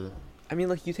 Ugh. I mean,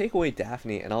 like, you take away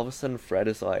Daphne, and all of a sudden Fred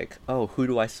is like, oh, who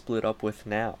do I split up with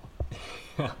now?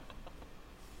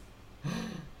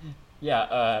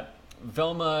 Yeah,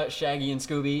 Velma, Shaggy, and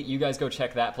Scooby, you guys go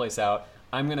check that place out.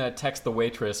 I'm going to text the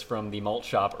waitress from the malt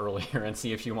shop earlier and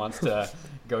see if she wants to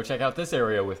go check out this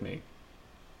area with me.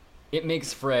 It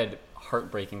makes Fred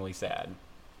heartbreakingly sad.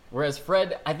 Whereas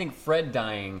I think Fred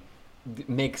dying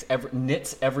knits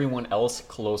everyone else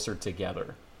closer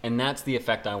together. And that's the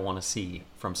effect I want to see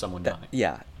from someone dying.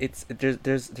 Yeah,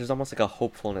 there's almost like a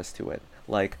hopefulness to it.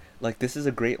 Like this is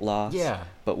a great loss, yeah,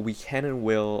 but we can and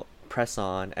will press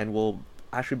on, and we'll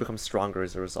actually become stronger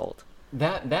as a result.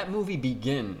 That movie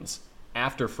begins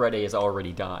after Fred has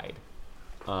already died,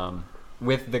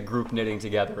 with the group knitting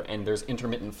together, and there's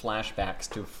intermittent flashbacks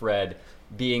to Fred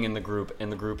being in the group, and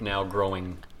the group now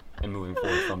growing and moving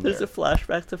forward from there. There's a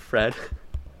flashback to Fred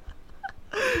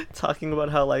talking about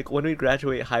how, like, when we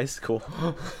graduate high school,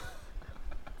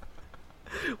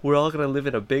 we're all gonna live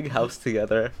in a big house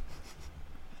together.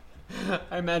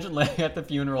 I imagine, like, at the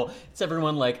funeral, it's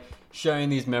everyone, like, sharing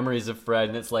these memories of Fred,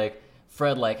 and it's like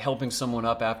Fred, like, helping someone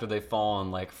up after they've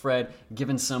fallen, like Fred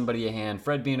giving somebody a hand,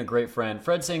 Fred being a great friend,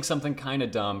 Fred saying something kind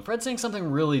of dumb, Fred saying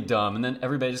something really dumb, and then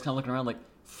everybody just kind of looking around like,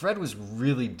 Fred was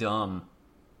really dumb.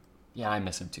 Yeah, I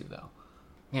miss him too, though.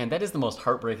 Man, that is the most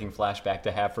heartbreaking flashback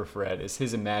to have for Fred, is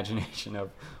his imagination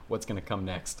of what's going to come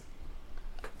next.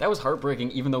 That was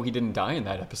heartbreaking, even though he didn't die in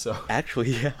that episode.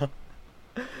 Actually, yeah.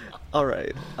 All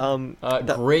right.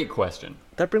 Great question.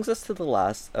 That brings us to the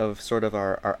last of sort of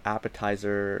our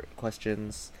appetizer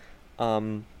questions.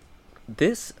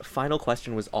 This final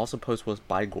question was also posed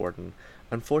by Gordon.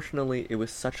 Unfortunately, it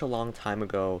was such a long time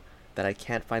ago that I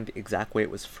can't find the exact way it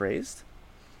was phrased.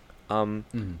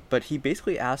 But he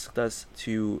basically asked us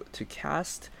to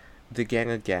cast the gang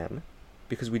again,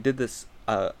 because we did this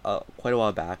quite a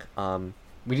while back.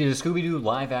 We did a Scooby-Doo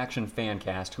live-action fan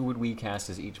cast. Who would we cast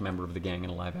as each member of the gang in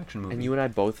a live-action movie? And you and I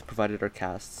both provided our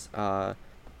casts.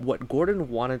 What Gordon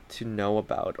wanted to know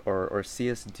about or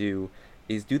see us do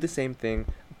is do the same thing,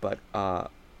 but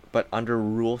under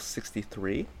Rule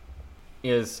 63.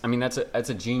 That's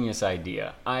a genius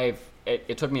idea.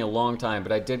 It took me a long time,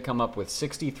 but I did come up with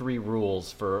 63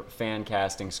 rules for fan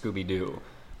casting Scooby-Doo,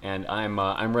 and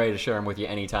I'm ready to share them with you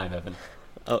anytime, Evan.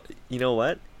 Oh, you know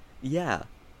what? Yeah,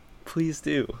 please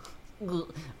do.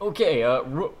 Okay,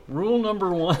 rule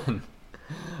number 1.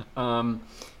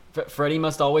 Freddy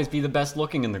must always be the best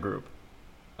looking in the group.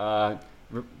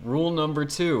 Rule number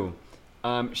 2.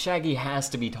 Shaggy has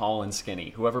to be tall and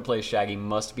skinny. Whoever plays Shaggy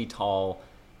must be tall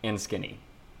and skinny.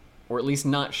 or at least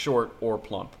not short or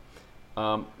plump.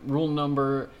 Rule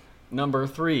number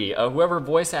 3: whoever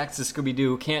voice acts as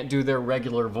Scooby-Doo can't do their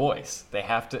regular voice. They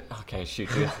have to. Okay, shoot,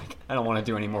 dude, I don't want to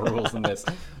do any more rules than this.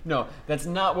 No, that's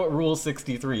not what Rule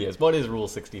 63 is. What is Rule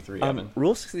 63, Evan?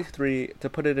 Rule 63, to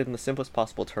put it in the simplest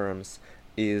possible terms,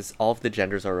 is all of the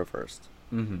genders are reversed.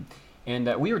 Mm-hmm.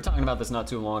 And we were talking about this not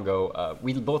too long ago.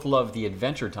 We both love the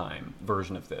Adventure Time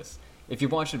version of this. If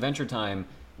you've watched Adventure Time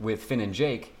with Finn and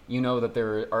Jake, you know that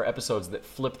there are episodes that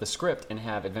flip the script and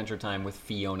have Adventure Time with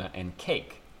Fiona and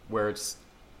Cake, where it's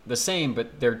the same,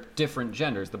 but they're different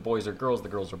genders. The boys are girls, the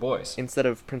girls are boys. Instead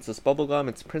of Princess Bubblegum,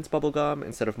 it's Prince Bubblegum.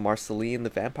 Instead of Marceline, the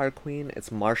Vampire Queen,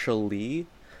 it's Marshall Lee,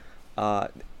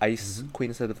 Ice Queen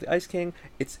instead of the Ice King.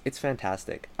 It's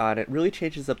fantastic, and it really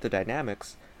changes up the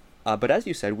dynamics. But as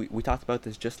you said, we talked about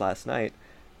this just last night.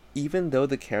 Even though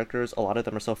the characters, a lot of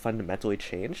them are so fundamentally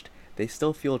changed, they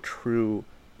still feel true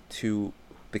to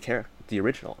the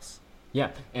originals.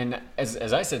 Yeah, and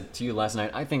as I said to you last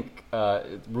night, I think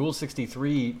Rule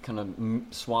 63 kind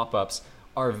of swap-ups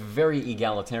are very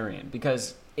egalitarian,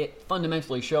 because it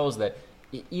fundamentally shows that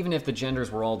even if the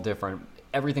genders were all different,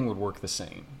 everything would work the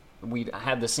same. We'd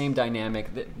have the same dynamic.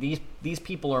 These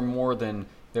people are more than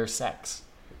their sex.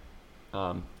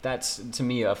 That's, to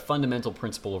me, a fundamental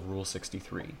principle of Rule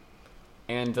 63.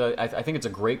 And I think it's a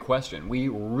great question. We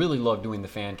really loved doing the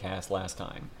fan cast last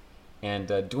time.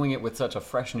 And doing it with such a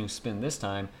fresh new spin this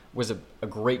time was a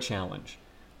great challenge.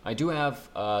 I do have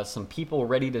some people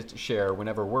ready to share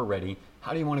whenever we're ready.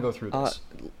 How do you want to go through this?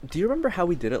 Do you remember how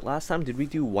we did it last time? Did we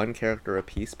do one character a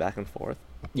piece back and forth?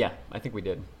 Yeah, I think we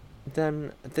did.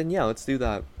 Then yeah, let's do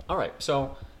that. All right,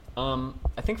 so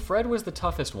I think Fred was the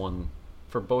toughest one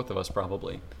for both of us,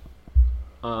 probably.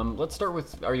 Let's start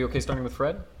with... Are you okay starting with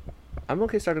Fred? I'm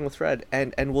okay starting with Fred,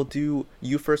 and we'll do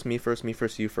you first, me first,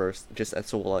 you first, just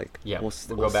so we'll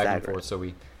go back and forth so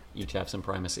we each have some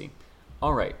primacy.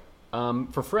 All right,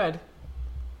 for Fred,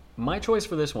 my choice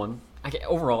for this one,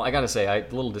 overall, I gotta say, a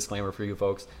little disclaimer for you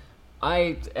folks,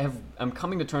 I'm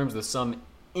coming to terms with some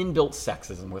inbuilt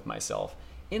sexism with myself,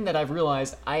 in that I've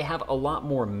realized I have a lot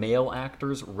more male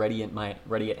actors ready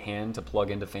at hand to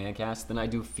plug into Fancast than I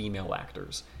do female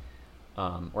actors.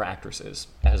 Or actresses,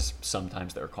 as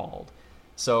sometimes they're called.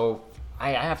 So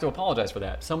I have to apologize for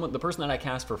that. The person that I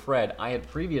cast for Fred, I had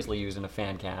previously used in a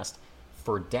fan cast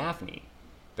for Daphne.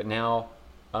 But now,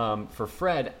 for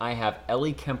Fred, I have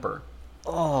Ellie Kemper.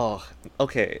 Oh,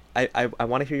 okay. I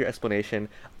want to hear your explanation.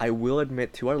 I will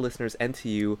admit to our listeners and to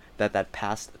you that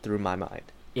passed through my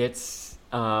mind. It's,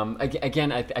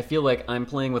 again, I feel like I'm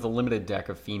playing with a limited deck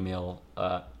of female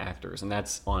actors, and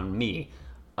that's on me.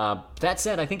 That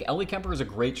said, I think Ellie Kemper is a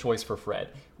great choice for Fred.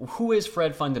 Who is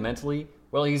Fred fundamentally?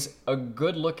 Well, he's a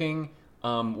good-looking,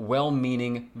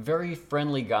 well-meaning, very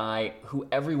friendly guy who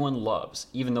everyone loves,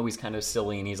 even though he's kind of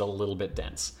silly and he's a little bit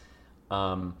dense.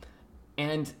 And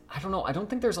I don't know, I don't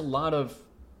think there's a lot of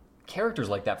characters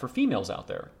like that for females out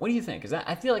there. What do you think?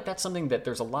 I feel like that's something that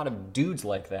there's a lot of dudes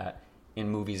like that in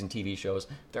movies and TV shows.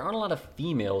 There aren't a lot of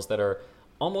females that are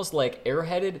almost like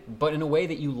airheaded, but in a way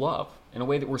that you love, in a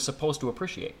way that we're supposed to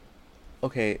appreciate.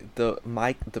 Okay, the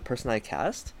person I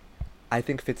cast, I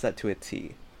think fits that to a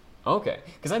T. Okay,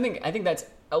 because I think that's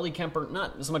Ellie Kemper,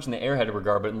 not so much in the airheaded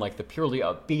regard, but in like the purely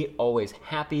upbeat, always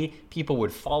happy, people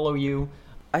would follow you.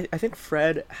 I think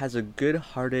Fred has a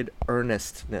good-hearted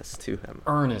earnestness to him.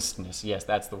 Earnestness, yes,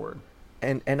 that's the word.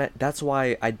 And that's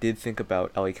why I did think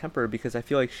about Ellie Kemper, because I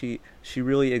feel like she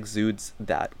really exudes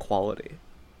that quality.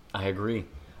 I agree.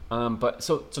 But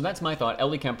so that's my thought.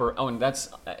 Ellie Kemper. Oh, and that's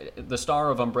the star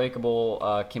of Unbreakable,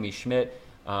 Kimmy Schmidt.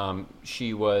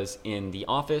 She was in The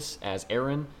Office as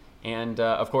Erin, and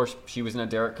of course, she was in a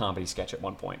Derek comedy sketch at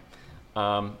one point.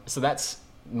 So that's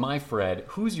my Fred.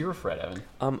 Who's your Fred,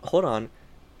 Evan? Hold on.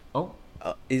 Oh,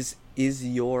 is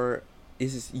your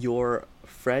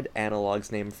Fred analog's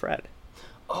name Fred?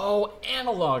 Oh,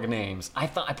 analog names. I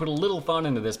thought I put a little thought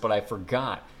into this, but I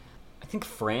forgot. I think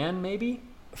Fran, maybe.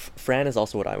 Fran is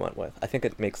also what I went with. I think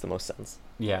it makes the most sense.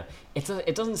 Yeah,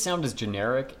 it doesn't sound as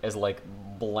generic as like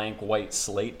blank white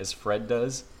slate as Fred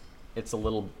does. It's a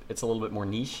little bit more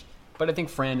niche, but I think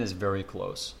Fran is very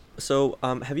close. So,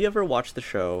 have you ever watched the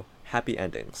show Happy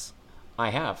Endings? I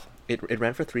have. It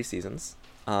ran for 3 seasons.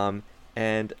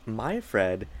 And my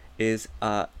Fred is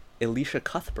Alicia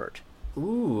Cuthbert.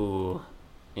 Ooh,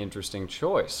 interesting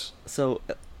choice. So,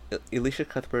 Alicia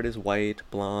Cuthbert is white,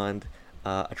 blonde,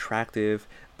 attractive,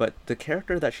 but the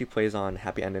character that she plays on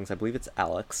Happy Endings, I believe it's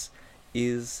Alex,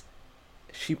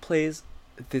 she plays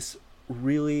this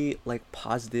really like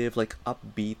positive, like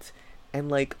upbeat, and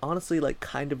like honestly like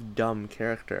kind of dumb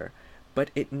character, but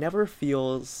it never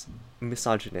feels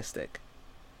misogynistic.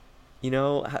 you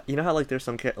know how like there's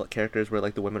some characters where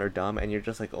like the women are dumb, and you're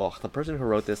just like, oh, the person who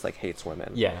wrote this like hates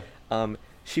women. Yeah.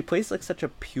 She plays like such a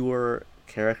pure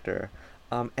character,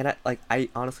 and I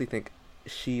honestly think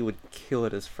she would kill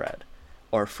it as Fred,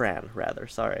 or Fran rather.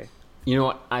 Sorry. You know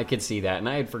what? I could see that, and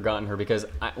I had forgotten her because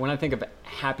when I think of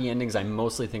happy endings, I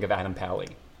mostly think of Adam Pally.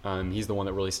 He's the one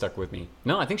that really stuck with me.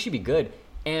 No, I think she'd be good.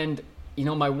 And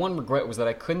my one regret was that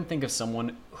I couldn't think of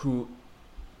someone who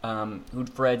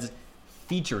Fred's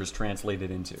features translated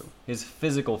into, his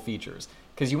physical features,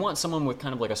 because you want someone with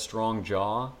kind of like a strong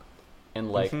jaw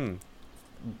and like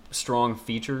strong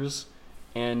features,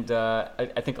 and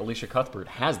I think Alicia Cuthbert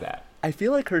has that. I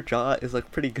feel like her jaw is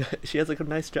like pretty good. She has like a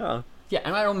nice jaw. Yeah,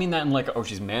 and I don't mean that in like, oh,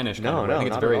 she's mannish. No, I think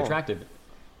it's not very at all. attractive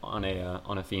on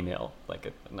a female, like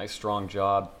a nice strong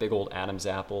jaw, big old Adam's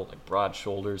apple, like broad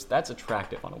shoulders. That's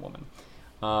attractive on a woman.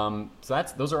 So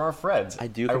those are our Freds. I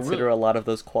do consider a lot of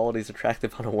those qualities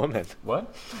attractive on a woman.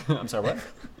 What? I'm sorry, what?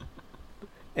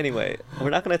 Anyway,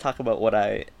 we're not going to talk about what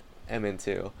I am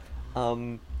into.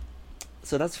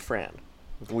 So that's Fran.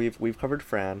 We've covered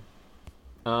Fran.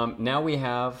 Now we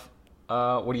have,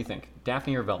 what do you think?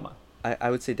 Daphne or Velma?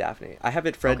 I would say Daphne. I have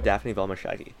it Fred, Okay. Daphne, Velma,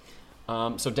 Shaggy.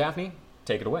 So Daphne,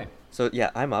 take it away. So yeah,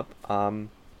 I'm up.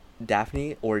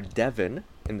 Daphne or Devon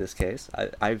in this case.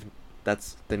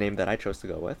 That's the name that I chose to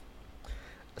go with.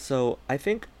 So I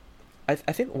think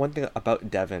one thing about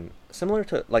Devon, similar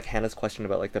to like Hannah's question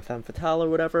about like the femme fatale or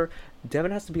whatever, Devon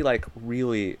has to be like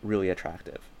really, really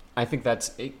attractive. I think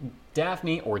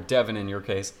Daphne, or Devon in your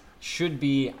case, should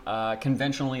be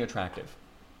conventionally attractive.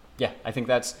 Yeah, I think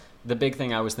that's the big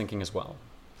thing I was thinking as well.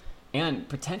 And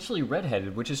potentially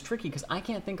redheaded, which is tricky because I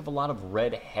can't think of a lot of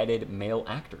redheaded male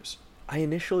actors. I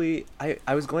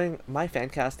was going, my fan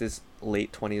cast is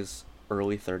late 20s,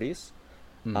 early 30s.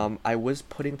 I was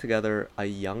putting together a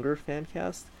younger fan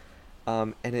cast,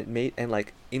 and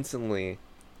like instantly,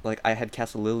 like I had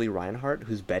cast Lily Reinhart,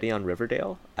 who's Betty on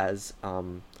Riverdale, as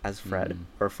Fred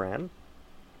or Fran.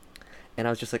 And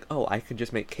I was just like, oh, I could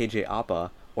just make KJ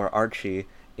Appa or Archie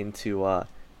into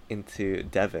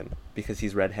Devon because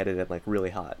he's redheaded and like really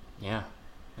hot. Yeah,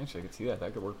 actually I could see that.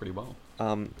 That could work pretty well.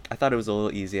 I thought it was a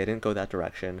little easy. I didn't go that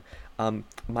direction.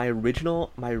 My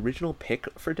original pick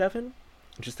for Devon,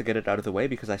 just to get it out of the way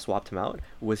because I swapped him out,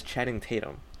 was Channing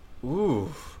Tatum.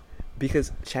 Ooh.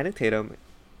 Because Channing Tatum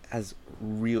is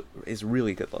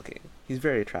really good looking. He's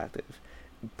very attractive.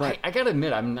 But I gotta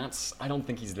admit, I don't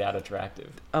think he's that attractive.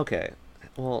 okay,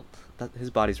 well, his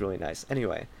body's really nice.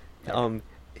 Anyway, Okay.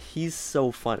 He's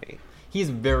so funny. He's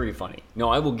very funny. No,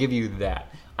 I will give you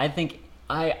that. I think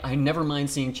I never mind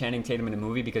seeing Channing Tatum in a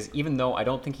movie because even though I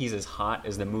don't think he's as hot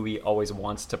as the movie always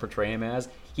wants to portray him as,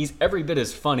 he's every bit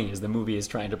as funny as the movie is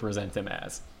trying to present him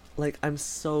as. Like, I'm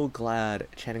so glad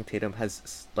Channing Tatum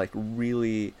has like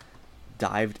really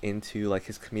dived into like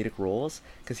his comedic roles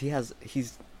because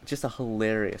he's just a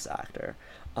hilarious actor.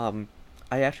 I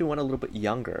actually went a little bit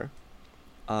younger.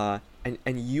 And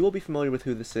you will be familiar with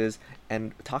who this is,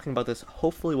 and talking about this,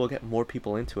 hopefully we'll get more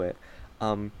people into it.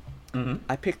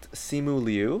 I picked Simu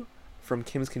Liu from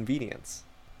Kim's Convenience.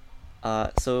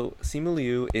 So Simu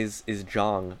Liu is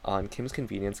Jong on Kim's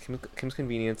Convenience. Kim's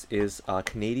Convenience is a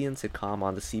Canadian sitcom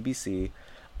on the CBC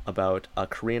about a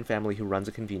Korean family who runs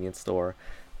a convenience store.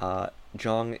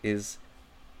 Jong is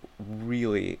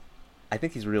really, I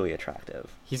think he's really attractive.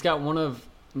 He's got one of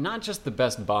not just the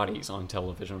best bodies on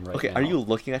television right now. Okay, are you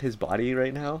looking at his body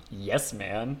right now? Yes,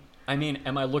 man. I mean,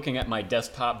 am I looking at my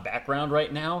desktop background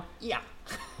right now? Yeah.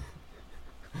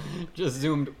 Just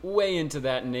zoomed way into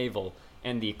that navel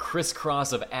and the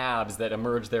crisscross of abs that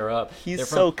emerge thereof. He's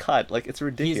so cut, like it's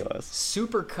ridiculous. He's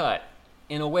super cut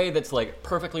in a way that's like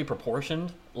perfectly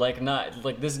proportioned. Like not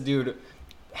like this dude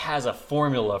has a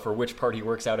formula for which part he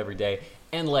works out every day,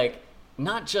 and like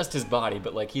not just his body,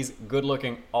 but like he's good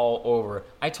looking all over.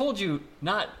 I told you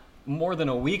not more than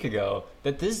a week ago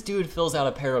that this dude fills out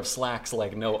a pair of slacks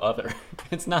like no other.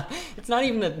 It's not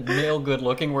even a male good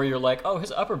looking where you're like, oh,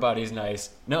 his upper body's nice.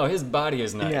 No, his body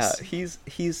is nice. Yeah,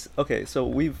 he's okay. So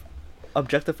we've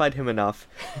objectified him enough.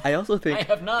 I also think I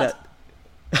have not.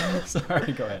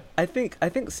 Sorry, go ahead. I think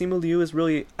Simu Liu is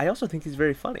really. I also think he's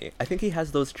very funny. I think he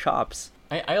has those chops.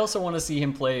 I also want to see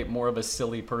him play more of a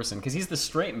silly person because he's the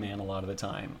straight man a lot of the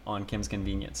time on Kim's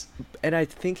Convenience. And I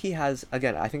think he has,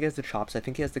 again, I think he has the chops. I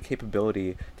think he has the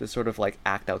capability to sort of like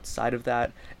act outside of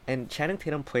that. And Channing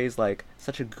Tatum plays like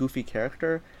such a goofy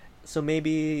character, so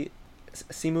maybe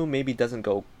Simu maybe doesn't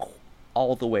go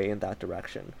all the way in that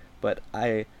direction. But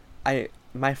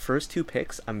my first two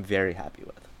picks I'm very happy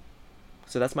with.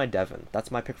 So that's my Devon. That's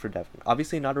my pick for Devon.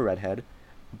 Obviously not a redhead,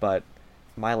 but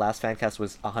my last fan cast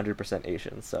was 100%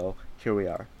 Asian, so here we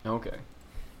are. Okay.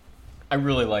 I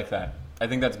really like that. I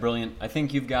think that's brilliant. I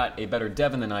think you've got a better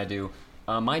Devin than I do.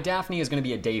 My Daphne is going to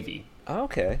be a Davy. Oh,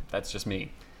 okay. That's just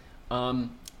me.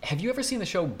 Have you ever seen the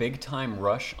show Big Time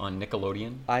Rush on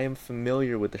Nickelodeon? I am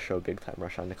familiar with the show Big Time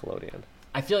Rush on Nickelodeon.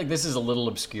 I feel like this is a little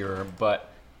obscure, but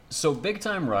so Big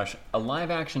Time Rush, a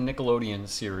live-action Nickelodeon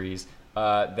series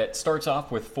that starts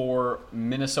off with 4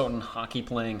 Minnesotan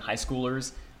hockey-playing high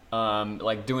schoolers,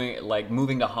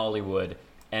 moving to Hollywood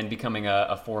and becoming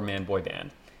a 4-man boy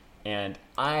band. And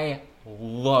I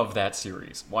love that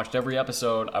series. Watched every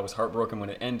episode. I was heartbroken when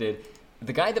it ended.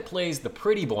 The guy that plays the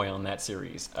pretty boy on that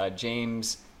series,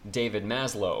 James David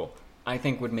Maslow, I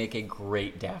think would make a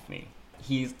great Daphne.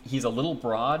 He's a little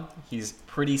broad. He's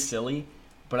pretty silly,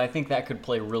 but I think that could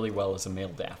play really well as a male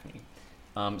Daphne.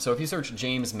 So if you search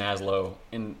James Maslow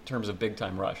in terms of Big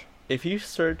Time Rush. If you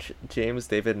search James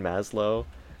David Maslow,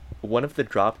 one of the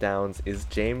drop downs is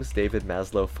James David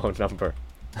Maslow phone number.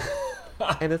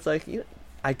 And it's like,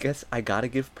 I guess I gotta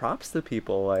give props to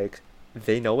people. Like,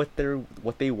 they know what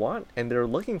they want and they're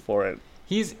looking for it.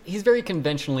 He's very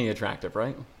conventionally attractive,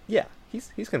 right? Yeah,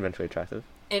 he's conventionally attractive.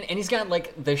 And he's got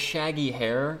like the shaggy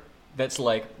hair that's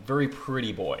like very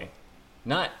pretty boy.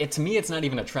 To me it's not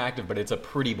even attractive, but it's a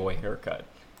pretty boy haircut.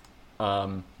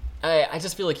 I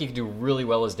just feel like he could do really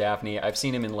well as Daphne. I've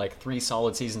seen him in like 3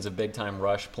 solid seasons of Big Time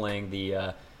Rush playing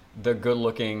the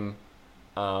good-looking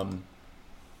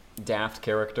daft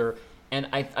character. And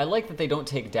I like that they don't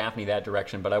take Daphne that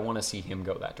direction, but I want to see him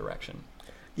go that direction.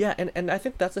 Yeah, and I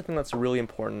think that's the thing that's really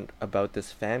important about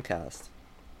this fan cast,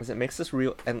 is it makes this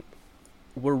real, and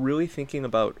we're really thinking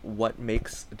about what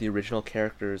makes the original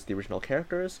characters,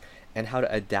 and how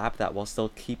to adapt that while still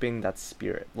keeping that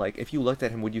spirit. Like, if you looked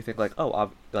at him, would you think like,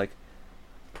 oh, like,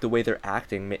 the way they're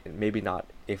acting, maybe not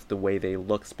if the way they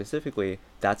look specifically,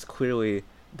 that's clearly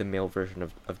the male version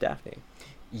of Daphne.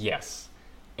 Yes.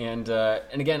 And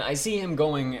again, I see him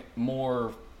going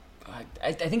more.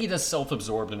 I think he does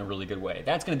self-absorbed in a really good way.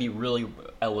 That's going to be really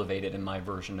elevated in my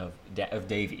version of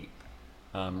Davy,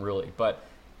 really. But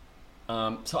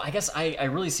so I guess I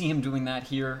really see him doing that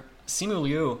here. Simu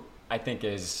Liu, I think,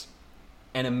 is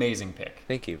an amazing pick.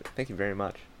 Thank you very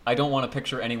much. I don't want to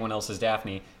picture anyone else as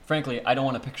Daphne. Frankly, I don't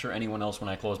want to picture anyone else when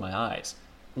I close my eyes.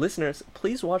 Listeners,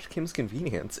 please watch Kim's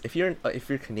Convenience. If you're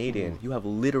Canadian, you have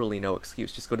literally no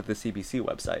excuse. Just go to the CBC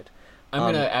website. I'm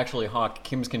going to actually hawk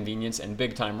Kim's Convenience and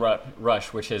Big Time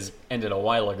Rush, which has ended a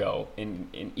while ago,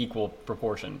 in equal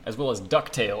proportion, as well as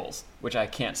DuckTales, which I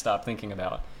can't stop thinking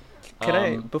about. Can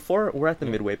I, before we're at the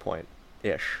midway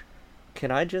point-ish,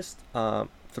 can I just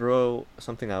throw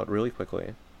something out really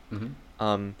quickly?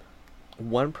 Mm-hmm.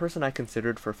 One person I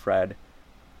considered for Fred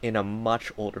in a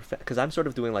much older because I'm sort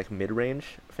of doing like mid-range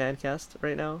fan cast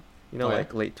right now.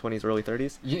 Like late 20s, early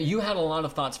 30s. You had a lot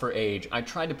of thoughts for age. I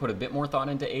tried to put a bit more thought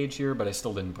into age here, but I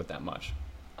still didn't put that much.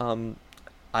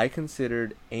 I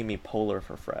considered Amy Poehler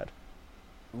for Fred.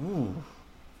 Ooh.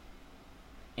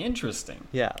 Interesting.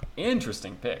 Yeah.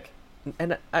 Interesting pick.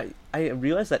 And I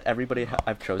realized that everybody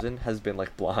I've chosen has been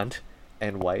like blonde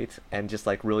and white and just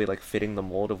like really like fitting the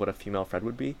mold of what a female Fred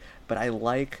would be. But I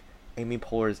like Amy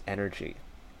Poehler's energy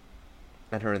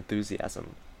and her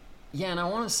enthusiasm. Yeah, and I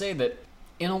want to say that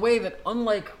in a way that,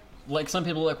 unlike some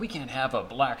people are like, we can't have a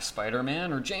black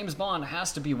Spider-Man or James Bond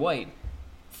has to be white,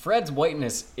 Fred's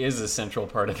whiteness is a central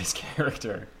part of his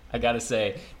character. I gotta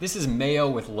say, this is mayo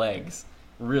with legs,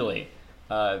 really.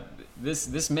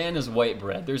 This man is white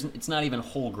bread. It's not even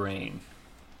whole grain.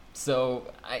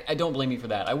 So I don't blame you for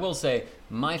that. I will say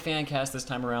my fan cast this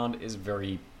time around is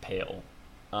very pale,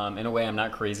 in a way I'm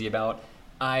not crazy about.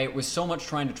 I was so much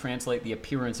trying to translate the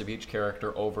appearance of each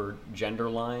character over gender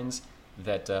lines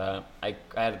that I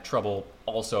had trouble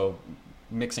also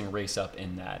mixing race up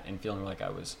in that and feeling like I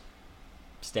was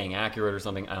staying accurate or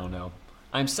something. I don't know.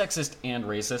 I'm sexist and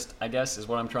racist, I guess, is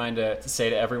what I'm trying to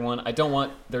say to everyone. I don't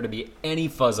want there to be any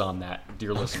fuzz on that,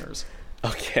 dear listeners.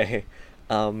 Okay.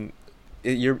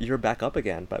 You're back up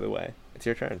again, by the way. It's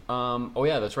your turn. Oh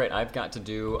yeah, that's right. I've got to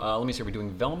do, let me see, are we doing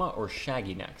Velma or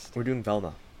Shaggy next? We're doing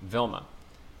Velma. Velma.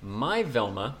 My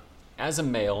Velma, as a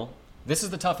male, this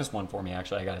is the toughest one for me,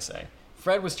 actually, I gotta say.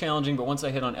 Fred was challenging, but once I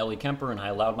hit on Ellie Kemper and I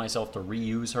allowed myself to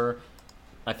reuse her,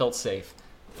 I felt safe.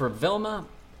 For Velma,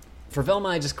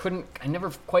 I just couldn't, I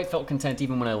never quite felt content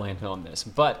even when I landed on this.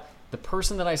 But the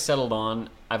person that I settled on,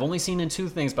 I've only seen in 2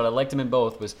 things, but I liked him in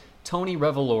both, was Tony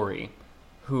Revolori,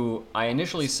 who I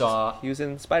initially saw... He was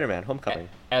in Spider-Man Homecoming.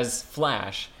 As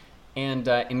Flash, and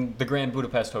in the Grand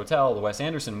Budapest Hotel, the Wes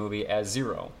Anderson movie, as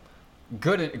Zero.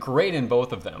 Great in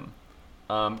both of them.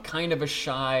 Kind of a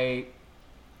shy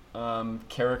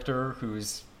character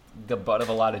who's the butt of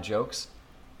a lot of jokes.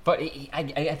 But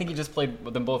I think he just played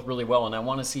them both really well, and I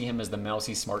want to see him as the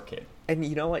mousy smart kid. And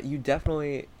you know what? You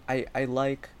definitely... I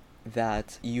like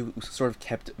that you sort of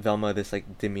kept Velma this,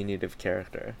 like, diminutive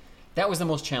character. That was the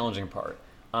most challenging part.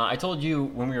 I told you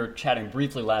when we were chatting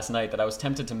briefly last night that I was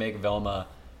tempted to make Velma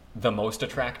the most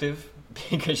attractive,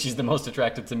 because she's the most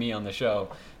attractive to me on the show.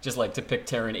 Just like to pick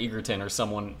Taron Egerton or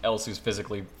someone else who's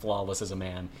physically flawless as a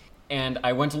man. And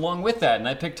I went along with that, and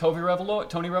I picked Tony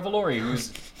Revolori, who's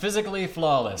physically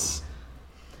flawless.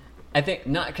 I think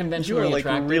not conventionally You are,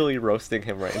 attractive. like, really roasting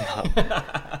him right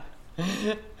now.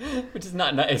 Which is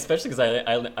not nice, especially because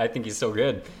I think he's so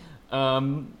good.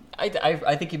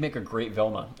 I think he'd make a great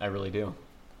Velma. I really do.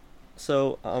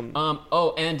 So, and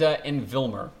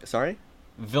Vilmer. Sorry?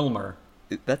 Vilmer.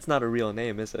 That's not a real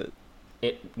name, is it?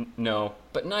 No,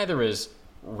 but neither is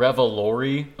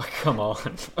Revolori. Come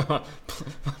on,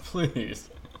 please.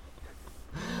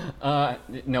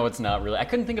 No, it's not really. I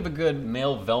couldn't think of a good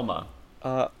male Velma.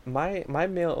 My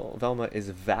male Velma is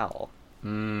Val.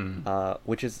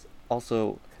 Which is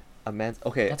also a man's...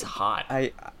 Okay. That's hot.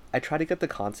 I try to get the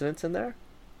consonants in there.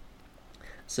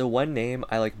 So one name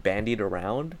I, like, bandied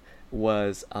around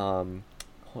was,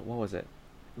 what was it?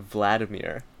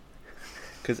 Vladimir.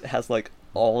 Because it has, like,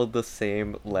 all of the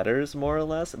same letters, more or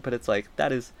less, but it's like,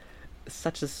 that is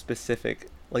such a specific...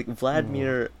 Like,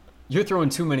 Vladimir... You're throwing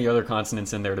too many other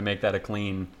consonants in there to make that a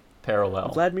clean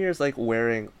parallel. Vladimir's, like,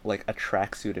 wearing, like, a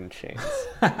tracksuit and chains.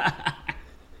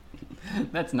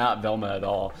 That's not Velma at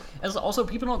all. As also,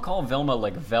 people don't call Velma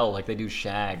like Vel like they do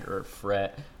Shag or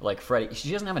Fred, like Freddy.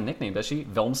 She doesn't have a nickname, does she?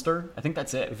 Velmster? I think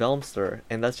that's it. Velmster,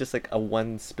 and that's just like a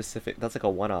one specific. That's like a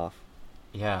one-off.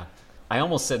 Yeah, I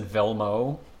almost said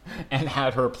Velmo, and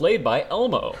had her played by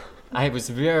Elmo. I was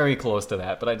very close to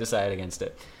that, but I decided against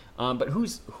it. But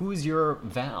who's your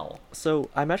Val? So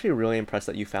I'm actually really impressed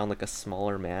that you found like a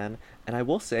smaller man, and I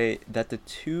will say that the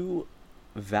two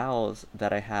Vals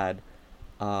that I had.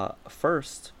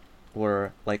 First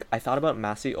were like I thought about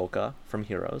Masioka from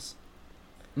Heroes,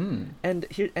 and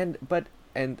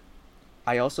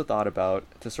I also thought about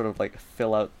to sort of like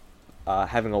fill out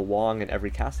having a Wong in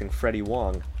every casting, Freddie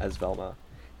Wong as Velma,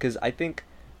 because I think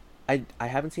I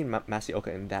haven't seen Masioka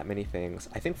in that many things.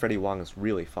 I think Freddie Wong is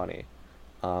really funny,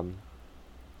 but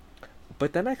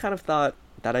then I kind of thought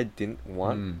that I didn't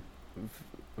want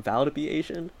Val to be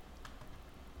Asian.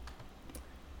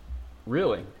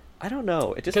 Really? I don't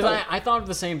know. It just because felt... I thought of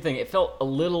the same thing. It felt a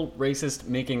little racist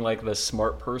making like the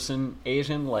smart person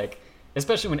Asian, like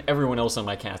especially when everyone else on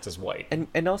my cast is white.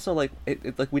 And also like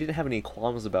it like we didn't have any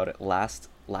qualms about it last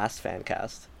fan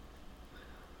cast.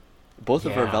 Both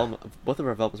of our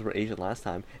Velmas were Asian last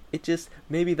time. It just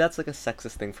maybe that's like a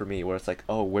sexist thing for me where it's like,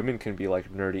 oh, women can be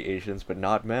like nerdy Asians but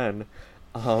not men.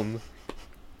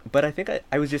 But I think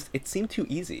I was just it seemed too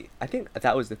easy. I think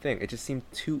that was the thing. It just seemed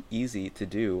too easy to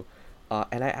do.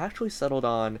 And I actually settled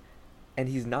on, and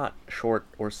he's not short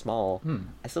or small,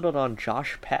 I settled on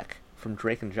Josh Peck from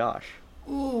Drake and Josh.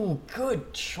 Ooh,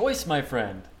 good choice, my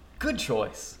friend. Good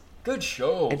choice. Good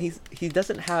show. And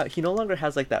he no longer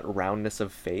has like that roundness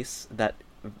of face that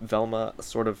Velma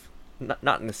sort of,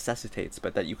 not necessitates,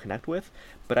 but that you connect with.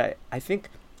 But I think,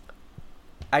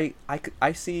 I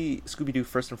see Scooby-Doo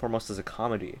first and foremost as a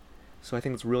comedy. So I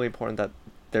think it's really important that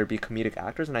there be comedic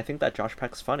actors, and I think that Josh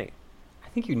Peck's funny.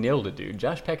 I think you nailed it, dude.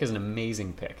 Josh Peck is an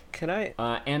amazing pick. Can I?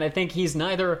 And I think he's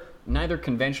neither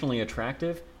conventionally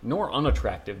attractive nor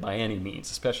unattractive by any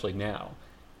means, especially now.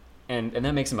 And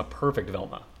that makes him a perfect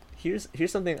Velma. Here's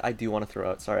something I do want to throw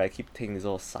out. Sorry, I keep taking these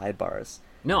little sidebars.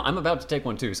 No, I'm about to take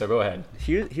one too, so go ahead.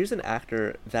 Here's an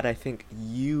actor that I think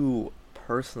you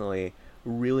personally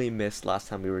really missed last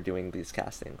time we were doing these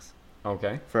castings.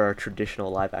 Okay. For our traditional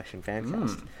live-action fan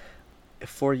cast.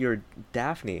 For your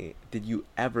Daphne, did you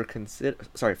ever consider...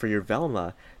 Sorry, for your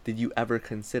Velma, did you ever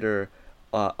consider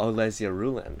Olesia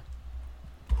Rulin?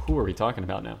 Who are we talking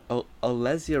about now?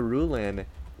 Olesia Rulin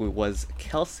was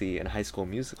Kelsey in High School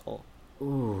Musical.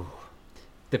 Ooh.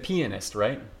 The pianist,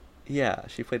 right? Yeah,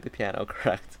 she played the piano,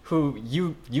 correct. Who,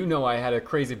 you know I had a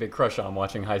crazy big crush on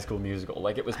watching High School Musical.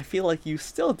 Like, it was... I feel like you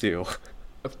still do.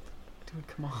 Dude,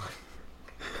 come on.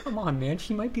 Come on, man.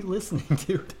 She might be listening,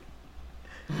 dude.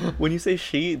 When you say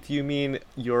she, do you mean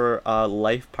your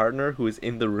life partner who is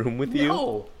in the room with you?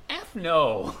 No! F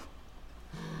no!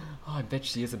 Oh, I bet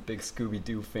she is a big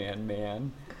Scooby-Doo fan,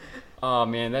 man. Oh,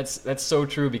 man, that's so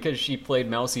true because she played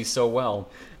Mousy so well.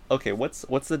 Okay,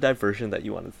 what's the diversion that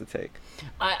you wanted to take?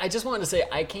 I just wanted to say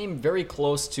I came very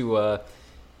close to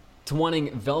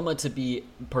wanting Velma to be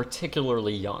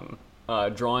particularly young.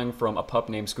 Drawing from A Pup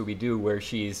Named Scooby-Doo, where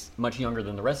she's much younger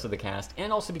than the rest of the cast,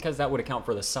 and also because that would account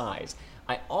for the size.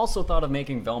 I also thought of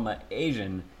making Velma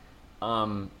Asian,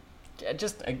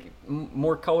 just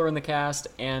more color in the cast,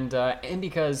 and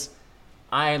because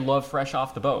I love Fresh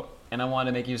Off the Boat, and I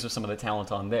wanted to make use of some of the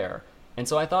talent on there. And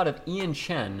so I thought of Ian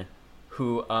Chen,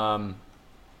 who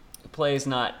plays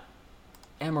not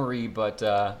Emery, but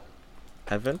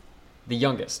Evan? the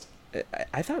youngest.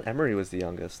 I thought Emery was the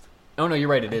youngest. Oh, no, you're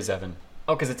right, it is Evan.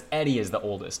 Oh, because it's Eddie is the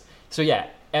oldest. So yeah,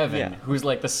 Evan, who's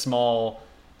like the small,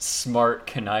 smart,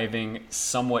 conniving,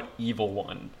 somewhat evil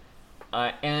one.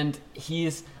 And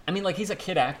he's a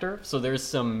kid actor, so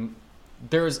there's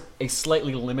a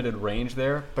slightly limited range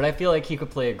there, but I feel like he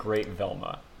could play a great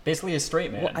Velma. Basically a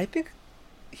straight man. Well, I think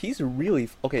he's really...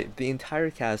 Okay, the entire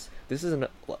cast,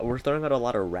 we're throwing out a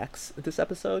lot of wrecks this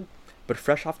episode, but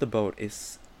Fresh Off the Boat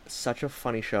is such a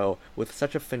funny show with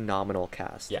such a phenomenal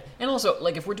cast. Yeah, and also,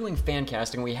 like, if we're doing fan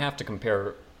casting, we have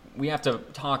to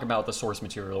talk about the source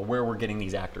material, where we're getting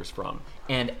these actors from.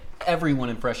 And everyone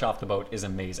in Fresh Off the Boat is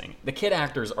amazing. The kid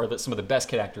actors are some of the best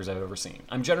kid actors I've ever seen.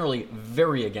 I'm generally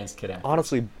very against kid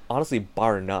actors. Honestly,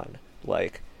 bar none.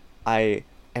 Like, and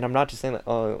I'm not just saying that,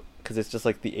 because it's just,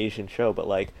 like, the Asian show, but,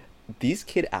 like, these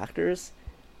kid actors,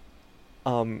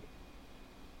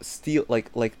 steal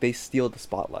the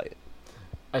spotlight.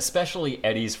 Especially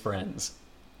Eddie's friends,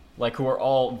 like, who are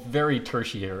all very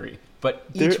tertiary, but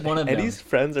each one of them... Eddie's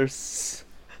friends are...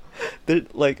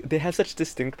 they have such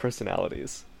distinct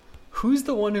personalities. Who's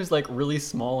the one who's, like, really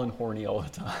small and horny all the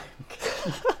time?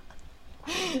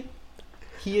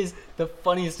 He is the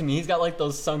funniest to me. He's got, like,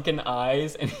 those sunken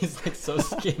eyes, and he's, like, so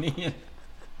skinny.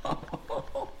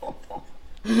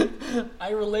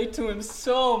 I relate to him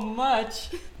so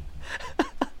much.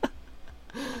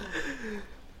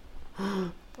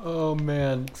 Oh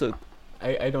man! So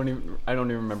I don't even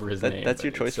remember his name. That's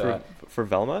your choice for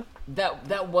Velma?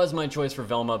 That was my choice for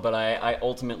Velma, but I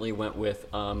ultimately went with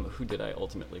who did I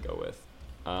ultimately go with?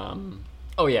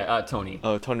 Tony.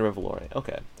 Oh, Tony Revolori.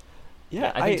 Okay.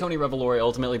 Yeah, I think Tony Revolori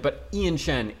ultimately, but Ian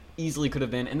Chen easily could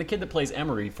have been, and the kid that plays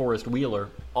Emery, Forrest Wheeler,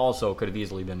 also could have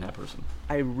easily been that person.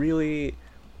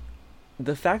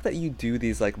 The fact that you do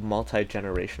these, like,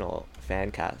 multi-generational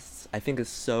fan casts, I think is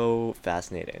so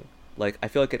fascinating. Like, I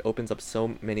feel like it opens up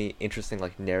so many interesting,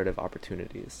 like, narrative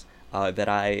opportunities that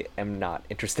I am not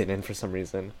interested in for some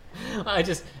reason.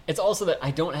 It's also that I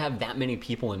don't have that many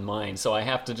people in mind, so I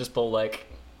have to just pull, like,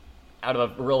 out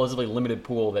of a relatively limited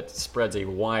pool that spreads a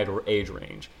wide age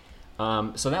range.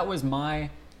 So that was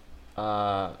my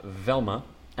Velma.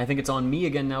 I think it's on me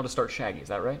again now to start Shaggy, is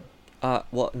that right?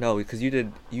 Well, no, because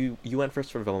you went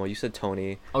first for Velma. You said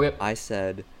Tony. Oh, yep. I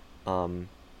said,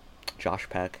 Josh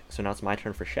Peck. So now it's my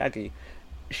turn for Shaggy.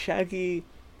 Shaggy,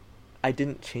 I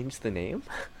didn't change the name.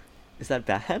 Is that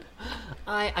bad?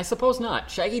 I suppose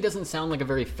not. Shaggy doesn't sound like a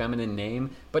very feminine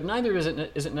name, but neither is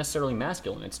it necessarily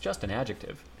masculine. It's just an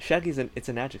adjective. Shaggy's it's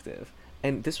an adjective.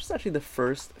 And this was actually the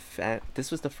first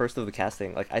of the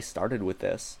casting. Like, I started with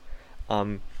this.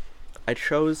 I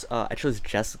chose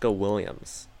Jessica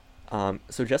Williams.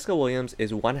 So Jessica Williams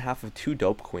is one half of two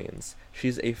dope queens.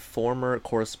 She's a former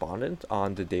correspondent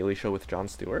on The Daily Show with Jon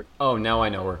Stewart. Oh, now I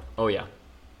know her. Oh, yeah.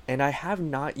 And I have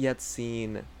not yet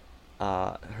seen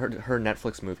her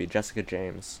Netflix movie, Jessica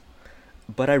James.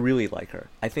 But I really like her.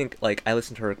 I think, like, I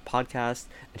listened to her podcast,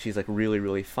 and she's, like, really,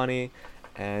 really funny.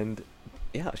 And,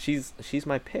 yeah, she's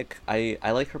my pick. I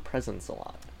like her presence a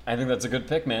lot. I think that's a good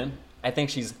pick, man. I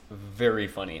think she's very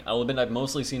funny. I'll admit I've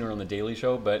mostly seen her on The Daily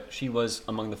Show, but she was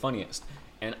among the funniest.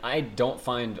 And I don't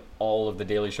find all of The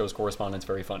Daily Show's correspondents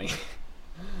very funny.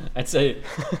 I'd say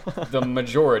the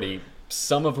majority,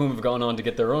 some of whom have gone on to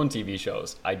get their own TV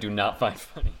shows, I do not find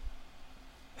funny.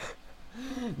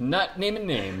 Not naming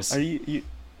names.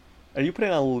 You're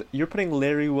putting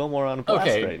Larry Wilmore on blast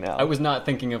right now? I was not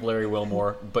thinking of Larry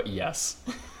Wilmore, but yes.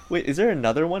 Wait, is there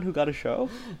another one who got a show?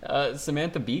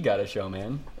 Samantha Bee got a show,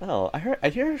 man. Oh, I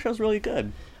hear her show's really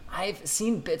good. I've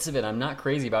seen bits of it. I'm not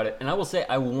crazy about it. And I will say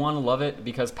I want to love it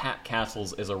because Pat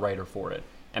Castles is a writer for it.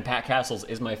 And Pat Castles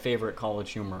is my favorite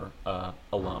College Humor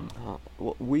alum.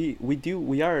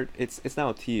 It's now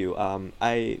up to you.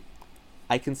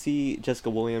 I can see Jessica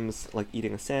Williams, like,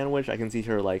 eating a sandwich. I can see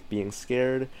her, like, being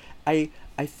scared. I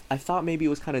thought maybe it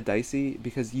was kind of dicey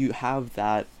because you have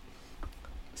that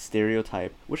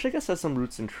stereotype, which I guess has some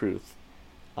roots in truth,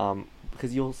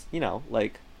 because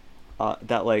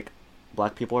that, like,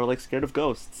 black people are, like, scared of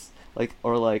ghosts, like,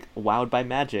 or, like, wowed by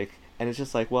magic, and it's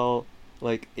just like, well,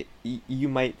 like, you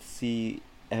might see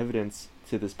evidence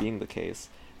to this being the case.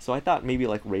 So I thought maybe,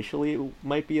 like, racially it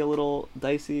might be a little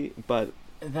dicey, but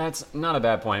that's not a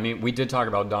bad point. I mean, we did talk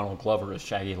about Donald Glover as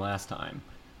Shaggy last time.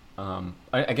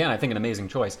 I think an amazing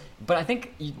choice, but I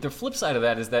think the flip side of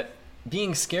that is that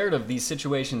being scared of these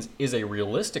situations is a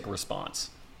realistic response.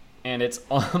 And it's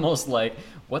almost like,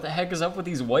 what the heck is up with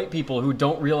these white people who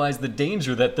don't realize the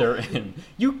danger that they're in?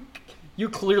 You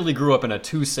clearly grew up in a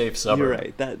too safe suburb. You're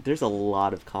right. There's a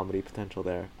lot of comedy potential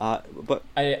there. But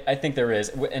I think there is,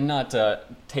 and not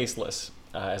tasteless,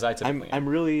 as I typically am. I'm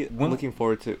really looking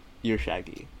forward to your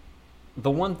Shaggy. The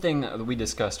one thing that we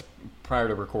discussed prior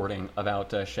to recording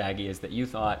about Shaggy is that you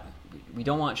thought we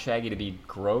don't want Shaggy to be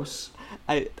gross.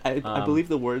 I believe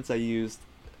the words I used,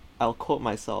 I'll quote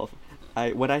myself.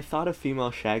 When I thought of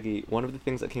female Shaggy, one of the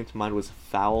things that came to mind was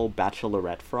foul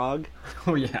bachelorette frog.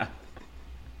 Oh yeah.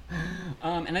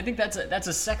 And I think that's a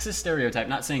sexist stereotype.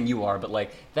 Not saying you are, but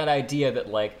like that idea that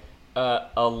like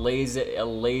a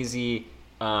lazy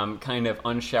kind of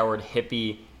unshowered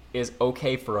hippie is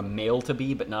okay for a male to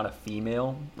be, but not a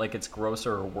female. Like it's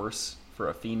grosser or worse for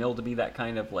a female to be that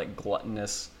kind of like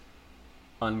gluttonous,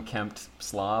 unkempt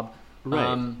slob.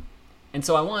 Right. And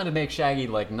so I wanted to make Shaggy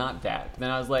like not that. Then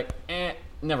I was like,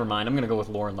 never mind. I'm gonna go with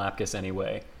Lauren Lapkus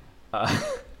anyway,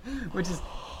 which is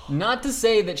not to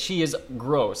say that she is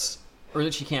gross or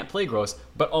that she can't play gross,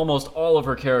 but almost all of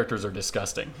her characters are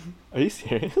disgusting. Are you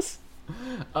serious?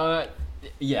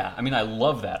 Yeah. I mean, I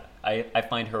love that. I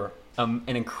find her an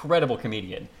incredible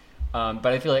comedian. But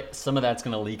I feel like some of that's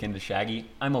gonna leak into Shaggy.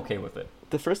 I'm okay with it.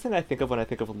 The first thing I think of when I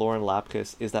think of Lauren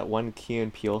Lapkus is that one Key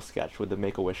and Peele sketch with the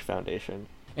Make-A-Wish Foundation.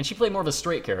 And she played more of a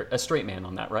straight man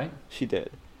on that, right? She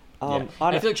did. Yeah.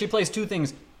 I feel like she plays two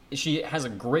things. She has a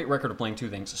great record of playing two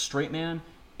things: a straight man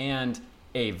and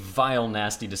a vile,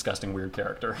 nasty, disgusting, weird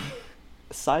character.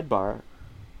 Sidebar: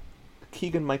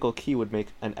 Keegan-Michael Key would make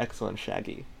an excellent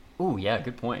Shaggy. Ooh, yeah,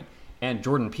 good point. And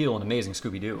Jordan Peele in Amazing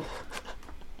Scooby-Doo.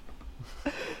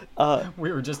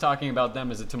 We were just talking about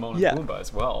them as a Timon and Pumbaa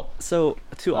as well. So,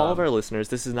 to all of our listeners,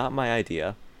 this is not my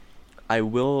idea. I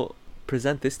will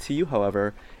present this to you,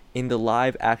 however, in the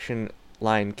live-action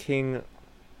Lion King.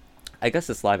 I guess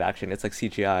it's live-action. It's like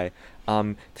CGI.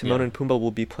 Timon and Pumbaa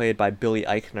will be played by Billy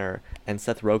Eichner and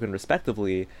Seth Rogen,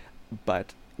 respectively,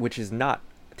 but which is not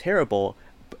terrible.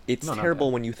 It's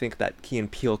terrible when you think that Key and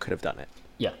Peele could have done it.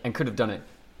 Yeah, and could have done it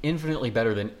infinitely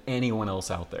better than anyone else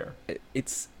out there.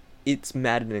 It's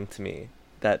maddening to me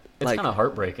that it's kind of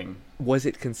heartbreaking. Was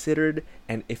it considered?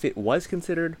 And if it was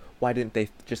considered, why didn't they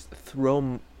just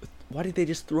throw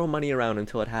money around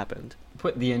until it happened?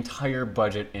 Put the entire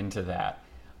budget into that.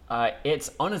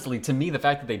 It's honestly, to me, the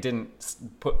fact that they didn't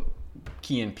put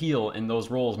Key and Peele in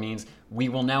those roles means we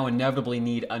will now inevitably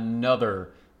need another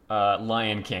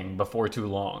Lion King before too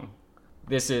long.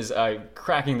 This is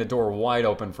cracking the door wide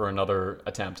open for another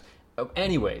attempt.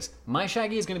 Anyways, my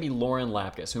Shaggy is going to be Lauren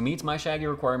Lapkus, who meets my Shaggy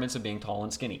requirements of being tall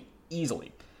and skinny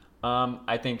easily.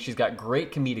 I think she's got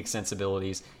great comedic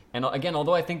sensibilities, and again,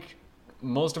 although I think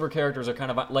most of her characters are kind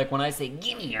of like when I say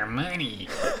 "give me your money,"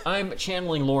 I'm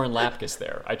channeling Lauren Lapkus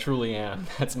there. I truly am.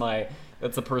 That's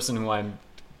the person who I'm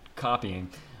copying.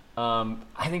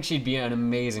 I think she'd be an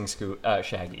amazing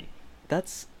Shaggy.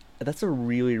 That's a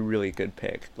really, really good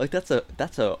pick. Like that's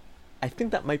a I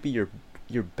think that might be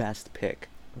your best pick.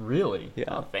 Really? Yeah.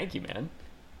 Oh, thank you, man.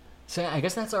 So I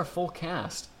guess that's our full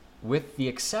cast, with the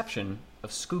exception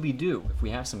of Scooby-Doo, if we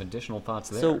have some additional thoughts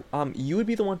there. So, you would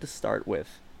be the one to start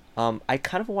with. I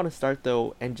kind of want to start,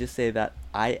 though, and just say that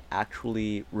I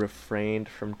actually refrained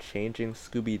from changing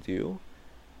Scooby-Doo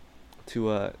to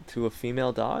a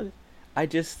female dog. I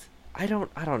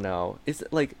don't know. Is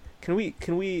it like, can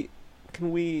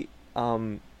we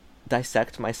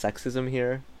dissect my sexism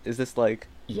here? Is this like...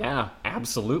 Yeah,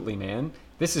 absolutely, man.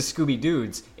 This is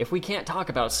Scooby-Doods. If we can't talk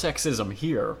about sexism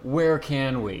here, where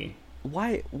can we?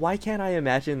 Why can't I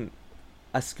imagine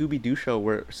a Scooby-Doo show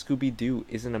where Scooby-Doo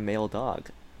isn't a male dog?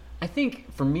 I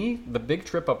think, for me, the big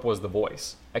trip-up was the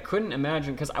voice. I couldn't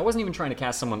imagine, because I wasn't even trying to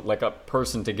cast someone, like a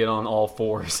person to get on all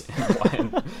fours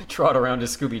and trot around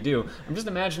as Scooby-Doo. I'm just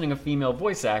imagining a female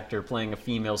voice actor playing a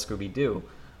female Scooby-Doo.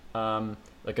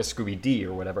 Like a Scooby-D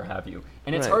or whatever have you.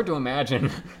 And it's hard to imagine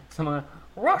someone...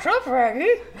 Rush up, Raggy!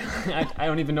 I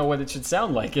don't even know what it should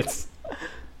sound like.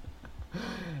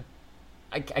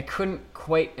 I couldn't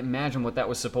quite imagine what that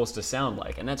was supposed to sound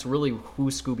like, and that's really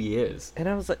who Scooby is. And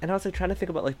I was like trying to think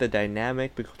about like the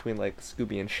dynamic between like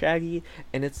Scooby and Shaggy,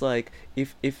 and it's like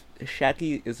if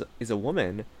Shaggy is a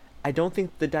woman, I don't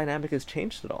think the dynamic has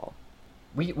changed at all.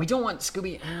 We don't want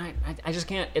Scooby. I just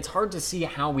can't. It's hard to see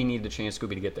how we need to change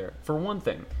Scooby to get there. For one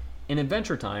thing, in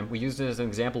Adventure Time, we used it as an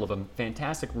example of a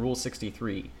fantastic Rule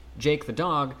 63. Jake the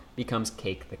dog becomes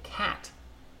Cake the cat.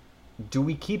 Do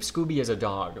we keep Scooby as a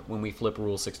dog when we flip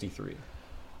Rule 63?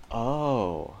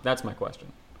 Oh. That's my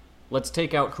question. Let's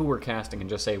take out who we're casting and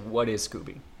just say, what is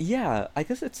Scooby? Yeah, I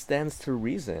guess it stands to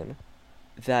reason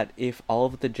that if all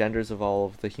of the genders of all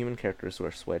of the human characters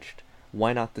were switched,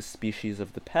 why not the species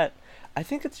of the pet? I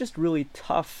think it's just really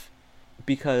tough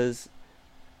because,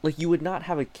 like, you would not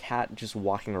have a cat just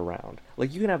walking around.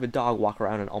 Like, you can have a dog walk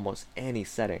around in almost any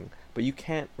setting, but you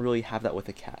can't really have that with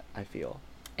a cat, I feel.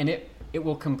 And it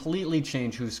will completely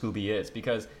change who Scooby is,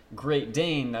 because Great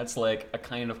Dane, that's like a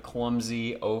kind of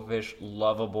clumsy, oafish,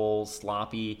 lovable,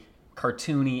 sloppy,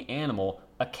 cartoony animal.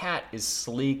 A cat is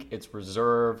sleek, it's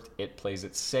reserved, it plays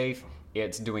it safe,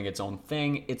 it's doing its own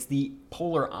thing. It's the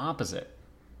polar opposite.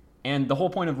 And the whole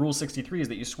point of Rule 63 is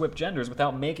that you swip genders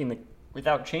without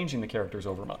changing the characters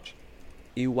over much.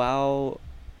 Iwao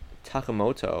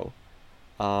Takamoto,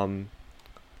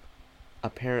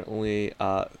 apparently,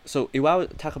 so Iwao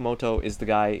Takamoto is the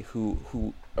guy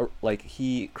who like,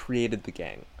 he created the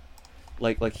gang.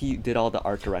 Like he did all the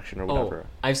art direction or whatever.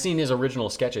 I've seen his original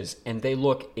sketches, and they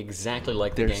look exactly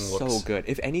like the They're gang looks. so good.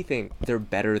 If anything, they're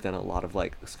better than a lot of,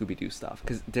 like, Scooby-Doo stuff,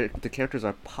 because the characters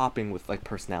are popping with, like,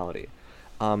 personality.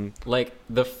 Like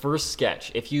the first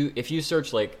sketch, if you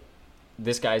search like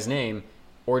this guy's name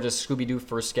or just Scooby-Doo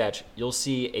first sketch, you'll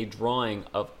see a drawing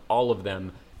of all of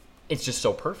them. It's just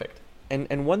so perfect.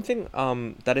 And one thing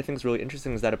that I think is really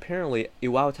interesting is that apparently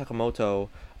Iwao Takamoto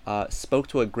spoke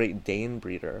to a Great Dane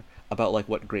breeder about, like,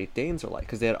 what Great Danes are like,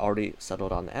 because they had already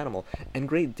settled on the animal. And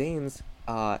Great Danes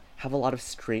have a lot of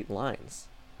straight lines.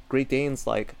 Great Danes,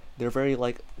 like, they're very,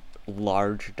 like,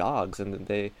 large dogs, and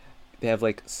they have,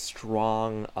 like,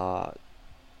 strong, I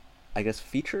guess,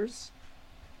 features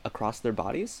across their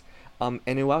bodies. And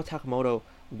Iwao Takamoto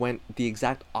went the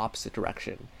exact opposite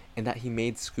direction, in that he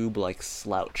made Scoob, like,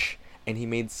 slouch, and he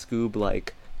made Scoob,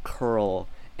 like, curl,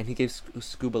 and he gave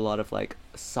Scoob a lot of, like,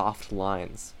 soft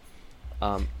lines.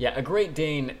 Yeah, a Great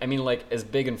Dane, I mean, like, as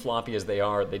big and floppy as they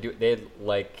are, they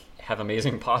like have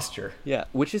amazing posture. Yeah,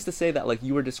 which is to say that, like,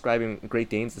 you were describing Great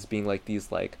Danes as being, like,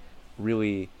 these, like,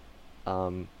 really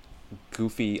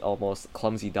goofy, almost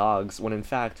clumsy dogs, when in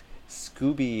fact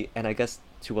Scooby, and I guess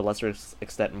to a lesser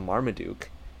extent Marmaduke,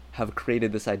 have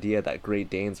created this idea that Great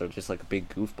Danes are just, like, big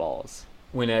goofballs.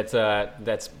 When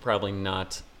that's probably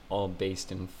not all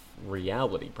based in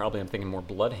reality. Probably I'm thinking more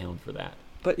Bloodhound for that.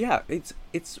 But yeah,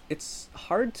 it's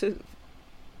hard to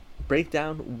break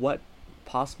down what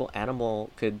possible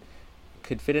animal could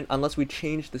fit in unless we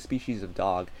change the species of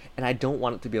dog. And I don't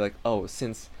want it to be like, oh,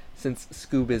 since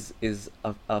Scoob is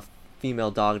a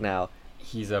female dog now,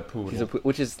 He's a poodle.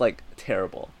 Which is, like,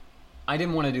 terrible. I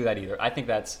didn't want to do that either.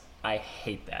 I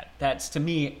hate that. That's, to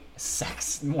me,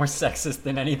 more sexist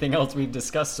than anything else we've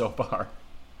discussed so far.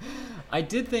 I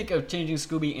did think of changing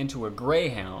Scooby into a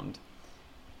greyhound,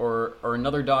 or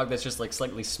another dog that's just, like,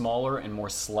 slightly smaller and more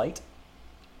slight,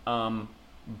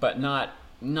 but not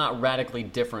radically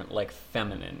different, like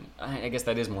feminine. I guess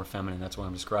that is more feminine. That's what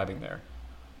I'm describing there.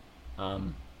 But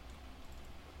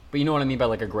you know what I mean by,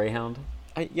 like, a greyhound?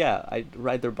 I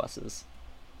ride their buses.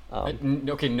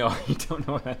 Okay, no, you don't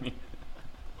know what I mean.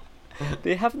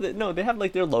 They have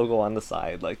like their logo on the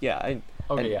side. Like, yeah,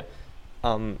 yeah.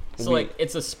 So like,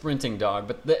 it's a sprinting dog,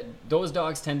 but those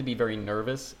dogs tend to be very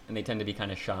nervous, and they tend to be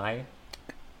kind of shy.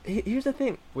 Here's the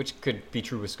thing, which could be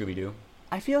true with Scooby-Doo.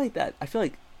 I feel like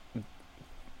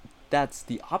that's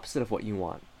the opposite of what you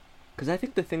want, because I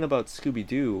think the thing about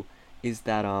Scooby-Doo is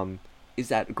that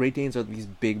Great Danes are these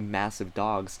big, massive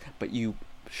dogs, but you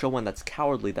show one that's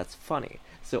cowardly, that's funny.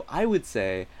 So I would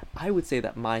say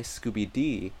that my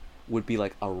Scooby-Dee would be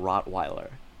like a Rottweiler.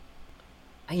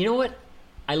 You know what?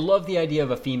 I love the idea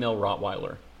of a female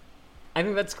Rottweiler. I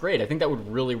think that's great. I think that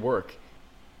would really work.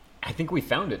 I think we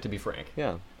found it, to be frank.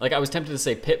 Yeah. Like, I was tempted to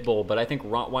say pit bull, but I think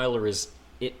Rottweiler is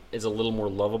a little more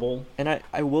lovable. And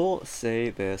I will say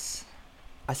this.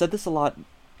 I said this a lot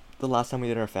the last time we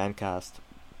did our fan cast,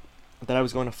 that I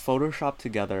was going to Photoshop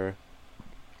together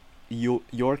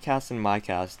your cast and my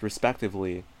cast,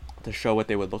 respectively, to show what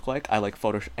they would look like. I like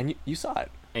Photoshop, and you saw it.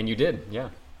 And you did, yeah.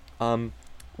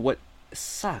 What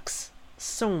sucks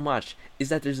so much is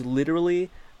that there's literally,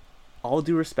 all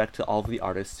due respect to all of the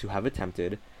artists who have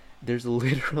attempted, there's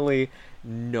literally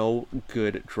no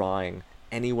good drawing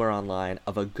anywhere online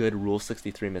of a good Rule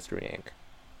 63 Mystery Inc.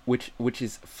 Which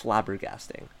is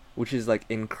flabbergasting. Which is, like,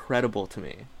 incredible to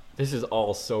me. This is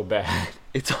all so bad.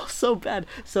 It's all so bad.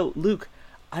 So, Luke,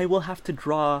 I will have to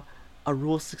draw a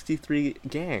Rule 63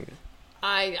 gang.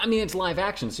 I mean, it's live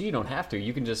action, so you don't have to.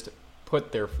 You can just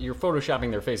put you're photoshopping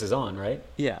their faces on, right?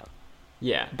 Yeah.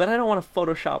 Yeah. But I don't want to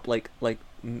Photoshop, like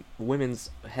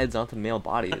women's heads onto male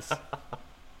bodies.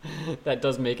 That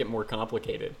does make it more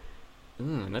complicated.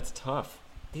 That's tough.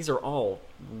 These are all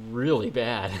really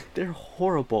bad. They're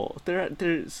horrible. They're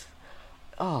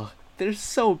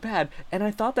so bad. And I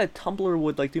thought that Tumblr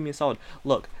would, like, do me a solid.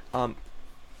 Look,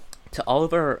 to all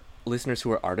of our listeners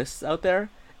who are artists out there,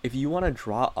 if you want to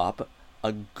draw up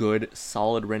a good,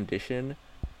 solid rendition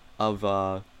of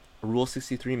Rule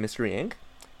 63 Mystery Inc.,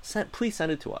 please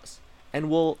send it to us. And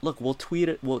we'll tweet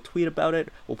it. We'll tweet about it.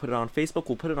 We'll put it on Facebook.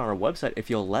 We'll put it on our website if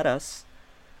you'll let us.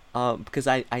 Because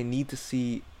I need to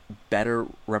see better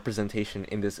representation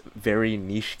in this very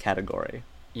niche category.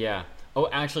 Yeah. Oh,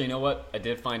 actually, you know what? I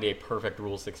did find a perfect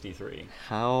Rule 63.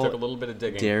 How Took a little bit of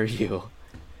digging. dare you?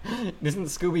 Isn't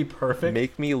Scooby perfect?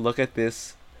 Make me look at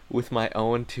this with my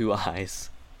own two eyes.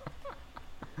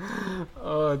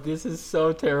 Oh, this is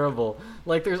so terrible.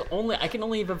 Like, I can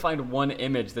only even find one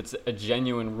image that's a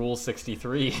genuine Rule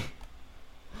 63.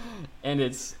 And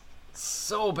it's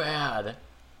so bad.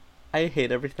 I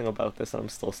hate everything about this, and I'm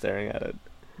still staring at it.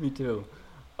 Me too.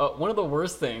 One of the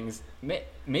worst things,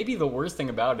 maybe the worst thing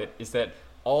about it, is that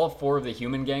all 4 of the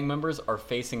human gang members are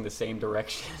facing the same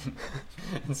direction.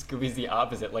 And Scooby's the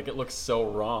opposite. Like, it looks so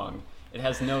wrong. It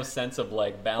has no sense of,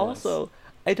 like, balance. Also,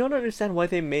 I don't understand why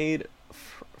they made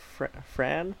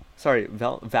Val,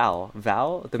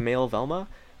 the male Velma,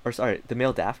 or sorry, the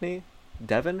male Daphne,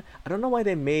 Devon. I don't know why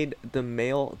they made the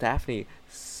male Daphne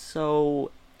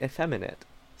so effeminate.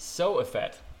 So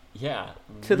effete. Yeah.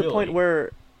 To the really. point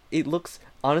where it looks,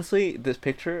 honestly, this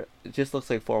picture just looks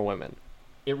like 4 women.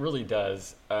 It really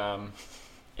does.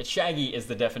 Shaggy is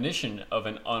the definition of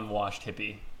an unwashed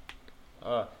hippie.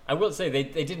 I will say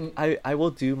they didn't. I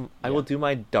will do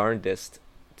my darndest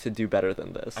to do better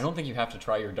than this. I don't think you have to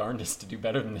try your darndest to do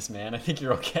better than this, man. I think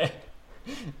you're okay.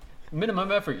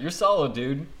 Minimum effort. You're solid,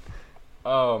 dude.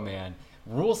 Oh, man.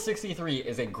 Rule 63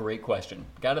 is a great question.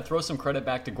 Got to throw some credit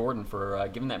back to Gordon for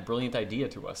giving that brilliant idea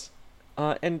to us.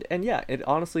 And yeah, it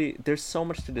honestly, there's so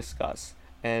much to discuss,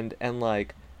 and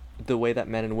like the way that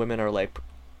men and women are like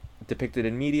depicted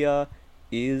in media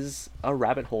is a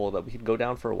rabbit hole that we could go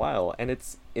down for a while, and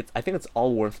it's I think it's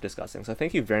all worth discussing. So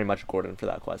thank you very much, Gordon, for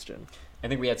that question. I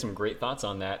think we had some great thoughts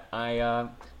on that. I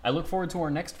look forward to our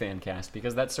next fan cast,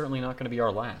 because that's certainly not going to be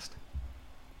our last.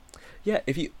 Yeah,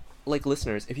 if you like,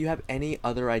 listeners, if you have any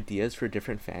other ideas for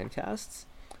different fan casts,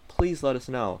 please let us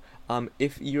know.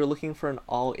 If you're looking for an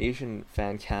all Asian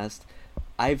fan cast,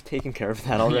 I've taken care of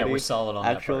that already. Yeah, we're solid on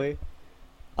actually.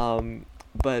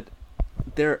 But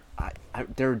there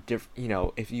are different. You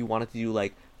know, if you wanted to do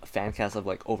like a fan cast of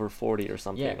like over 40 or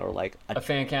something, Yeah, or like a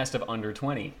fan cast of under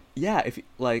 20. Yeah, if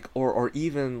like or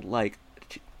even like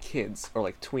kids, or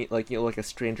like tween, like, you know, like a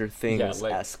Stranger Things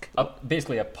esque.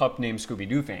 Basically a pup named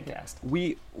Scooby-Doo fan cast.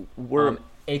 We were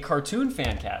a cartoon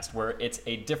fan cast where it's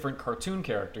a different cartoon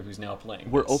character who's now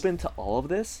playing. We're open to all of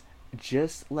this.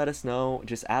 Just let us know.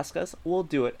 Just ask us. We'll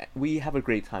do it. We have a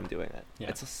great time doing it. Yeah.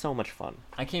 It's so much fun.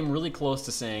 I came really close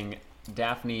to saying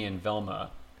Daphne and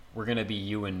Velma were going to be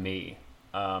you and me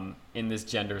in this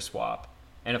gender swap.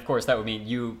 And of course, that would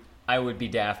mean I would be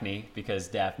Daphne because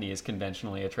Daphne is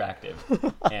conventionally attractive.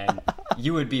 And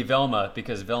you would be Velma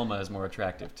because Velma is more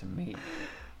attractive to me.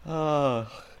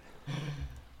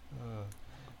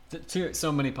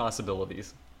 So many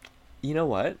possibilities. You know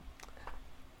what?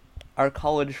 Our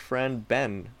college friend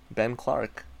Ben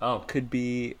Clark could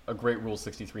be a great Rule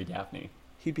 63 Daphne.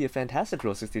 He'd be a fantastic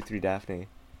Rule 63 Daphne.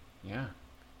 Yeah.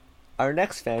 Our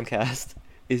next fan cast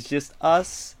is just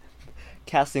us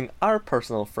casting our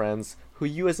personal friends who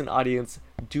you as an audience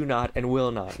do not and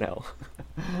will not know.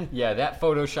 Yeah, that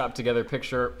Photoshop together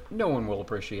picture no one will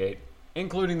appreciate,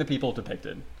 including the people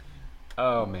depicted.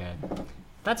 Oh man.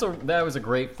 That was a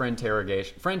great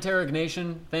Friendterrogation.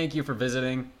 Friendterrogation, thank you for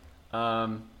visiting.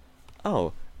 So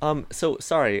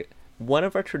sorry. One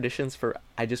of our traditions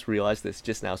I just realized this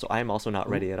just now, so I am also not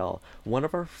ready at all. One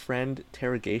of our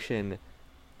Friendterrogation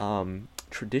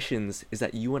traditions is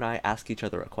that you and I ask each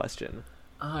other a question.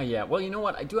 Yeah. Well, you know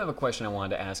what? I do have a question I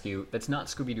wanted to ask you that's not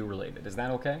Scooby-Doo related. Is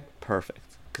that okay?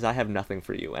 Perfect. Because I have nothing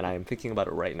for you, and I am thinking about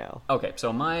it right now. Okay,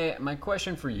 so my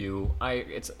question for you,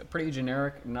 it's pretty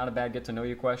generic, not a bad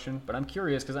get-to-know-you question, but I'm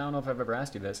curious because I don't know if I've ever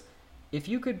asked you this. If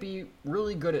you could be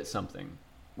really good at something,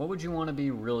 what would you want to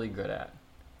be really good at?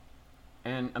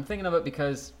 And I'm thinking of it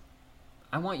because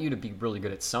I want you to be really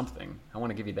good at something. I want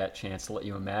to give you that chance to let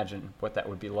you imagine what that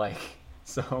would be like.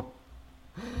 So,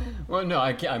 well, no,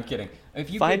 I'm kidding. If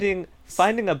you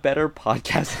finding a better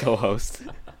podcast co-host.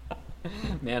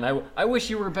 Man, I wish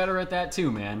you were better at that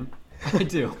too, man. I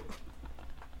do.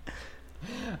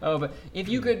 Oh, but if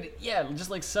you could, just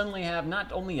like suddenly have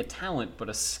not only a talent but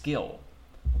a skill,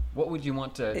 what would you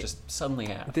want to just suddenly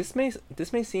have? This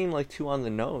may seem like too on the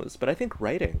nose, but I think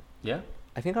writing. Yeah.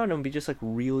 I think I would be just like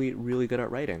really, really good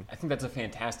at writing. I think that's a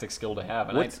fantastic skill to have.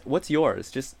 And what's yours?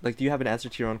 Just like, do you have an answer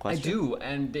to your own question? I do,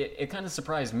 and it kind of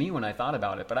surprised me when I thought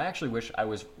about it. But I actually wish I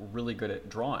was really good at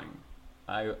drawing.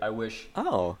 I wish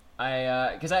Oh.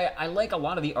 because I like a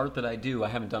lot of the art that I do. I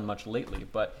haven't done much lately,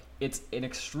 but it's an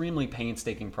extremely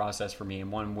painstaking process for me,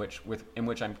 and one in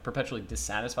which I'm perpetually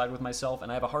dissatisfied with myself,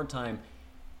 and I have a hard time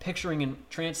picturing and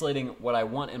translating what I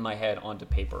want in my head onto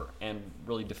paper and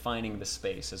really defining the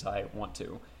space as I want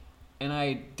to. And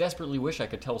I desperately wish I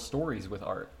could tell stories with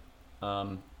art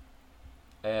to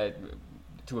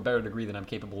a better degree than I'm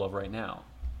capable of right now.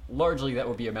 Largely, that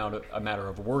would be a matter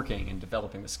of working and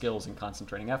developing the skills and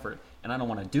concentrating effort, and I don't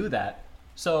want to do that,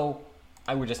 so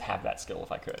I would just have that skill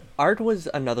if I could. Art was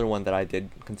another one that I did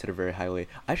consider very highly.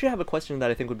 I actually have a question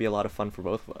that I think would be a lot of fun for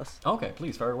both of us. Okay,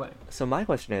 please, fire away. So my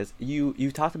question is,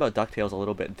 you talked about DuckTales a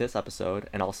little bit this episode,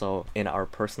 and also in our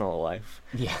personal life.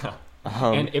 Yeah.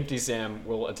 And Ibty Sam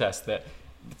will attest that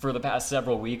for the past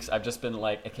several weeks, I've just been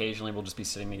like, occasionally we'll just be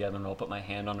sitting together and I'll put my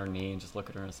hand on her knee and just look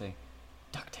at her and say,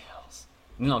 DuckTales.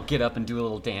 And then I'll get up and do a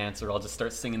little dance, or I'll just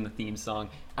start singing the theme song.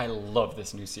 I love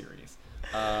this new series.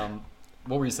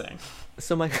 What were you saying?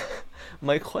 So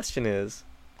my question is,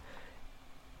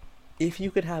 if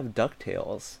you could have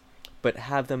DuckTales, but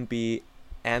have them be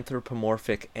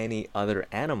anthropomorphic any other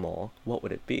animal, what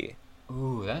would it be?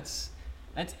 Ooh, that's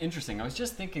interesting. I was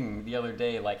just thinking the other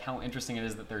day, like, how interesting it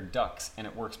is that they're ducks, and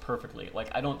it works perfectly. Like,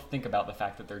 I don't think about the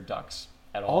fact that they're ducks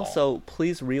at all. Also,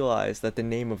 please realize that the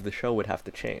name of the show would have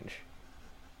to change.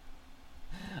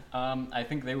 I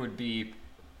think they would be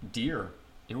deer.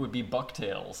 It would be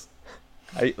bucktails.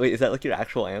 Wait, is that like your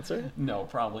actual answer? No,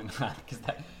 probably not, because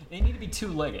they need to be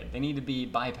two-legged. They need to be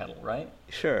bipedal, right?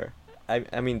 Sure.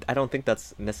 I mean, I don't think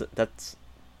that's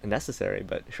necessary,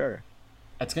 but sure.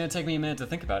 It's going to take me a minute to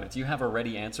think about it. Do you have a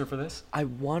ready answer for this? I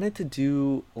wanted to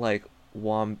do, like,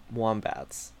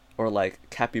 wombats, or, like,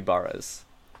 capybaras.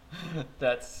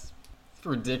 That's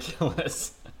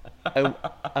ridiculous.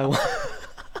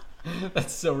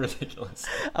 That's so ridiculous.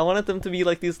 I wanted them to be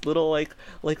like these little like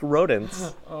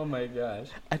rodents. Oh my gosh.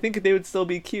 I think they would still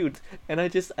be cute, and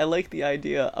I like the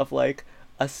idea of like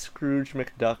a Scrooge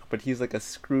McDuck, but he's like a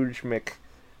Scrooge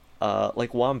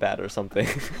like wombat or something.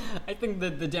 I think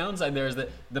that the downside there is that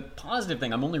the positive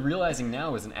thing I'm only realizing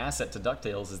now as an asset to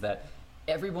DuckTales is that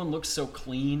everyone looks so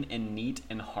clean and neat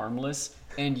and harmless,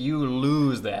 and you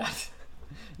lose that.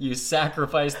 You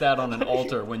sacrifice that on an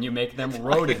altar when you make them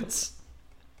rodents.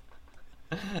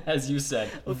 As you said,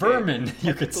 okay. Vermin,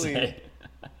 you could say.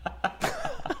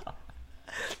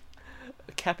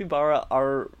 Capybara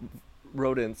are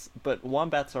rodents, but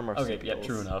wombats are marsupials. Okay, yeah,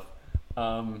 true enough.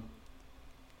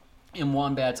 And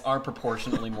wombats are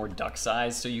proportionately more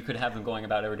duck-sized, so you could have them going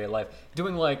about everyday life.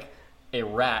 Doing like a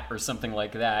rat or something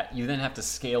like that, you then have to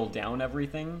scale down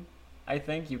everything. I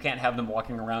think you can't have them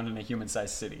walking around in a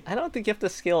human-sized city. I don't think you have to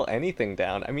scale anything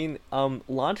down. I mean,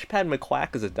 Launchpad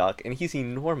McQuack is a duck, and he's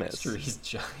enormous. It's true, he's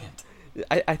giant.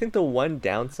 I think the one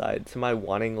downside to my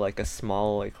wanting like a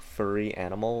small like furry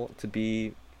animal to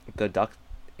be the duck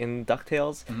in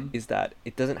DuckTales is that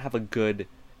it doesn't have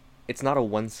it's not a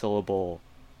one-syllable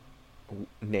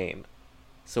name.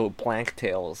 So blank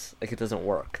tails, like it doesn't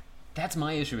work. That's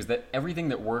my issue, is that everything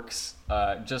that works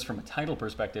just from a title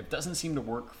perspective doesn't seem to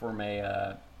work from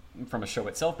a show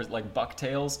itself. Like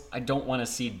Bucktails, I don't want to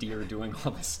see deer doing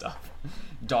all this stuff.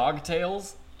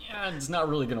 Dogtails, yeah, it's not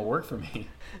really going to work for me.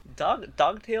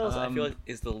 Dogtails, I feel like,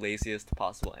 is the laziest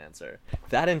possible answer.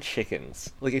 That and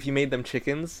chickens. Like if you made them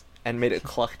chickens and made it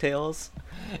clucktails.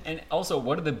 And also,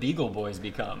 what do the Beagle Boys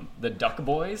become? The Duck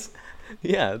Boys?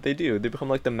 Yeah, they do. They become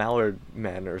like the Mallard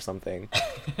Men or something.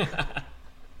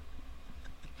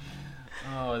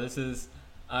 Oh,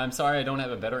 I'm sorry I don't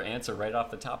have a better answer right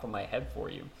off the top of my head for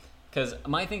you. Because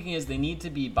my thinking is they need to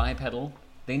be bipedal,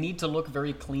 they need to look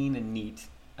very clean and neat,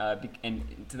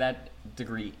 and to that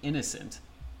degree innocent.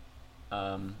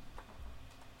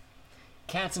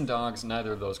 Cats and dogs,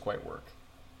 neither of those quite work.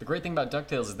 The great thing about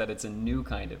DuckTales is that it's a new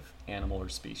kind of animal or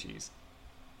species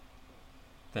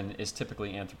than is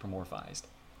typically anthropomorphized.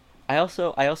 I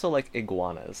also like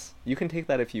iguanas. You can take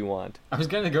that if you want. I was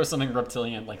going to go something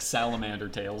reptilian, like salamander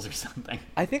tails or something.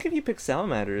 I think if you pick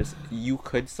salamanders, you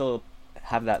could still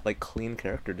have that like clean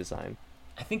character design.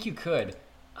 I think you could,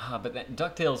 but that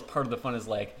DuckTales, part of the fun is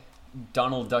like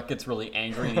Donald Duck gets really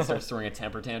angry and he starts throwing a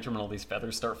temper tantrum and all these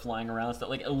feathers start flying around. So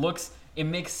like it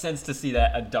makes sense to see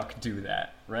that a duck do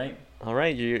that, right? All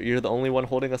right, you're the only one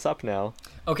holding us up now.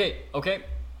 Okay.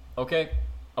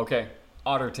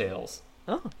 Otter tails.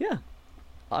 Oh, yeah.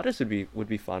 Otters would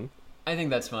be fun. I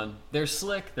think that's fun. They're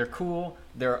slick, they're cool,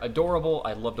 they're adorable.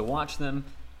 I'd love to watch them.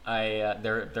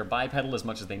 They're bipedal as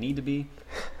much as they need to be.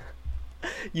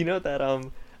 You know that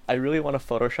I really want to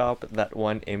Photoshop that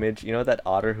one image. You know that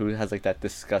otter who has like that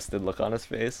disgusted look on his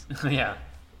face? Yeah.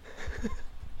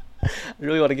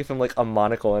 really want to give him like a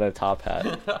monocle and a top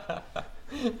hat.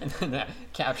 And then that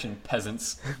caption,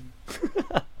 peasants.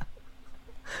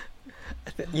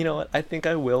 You know what? I think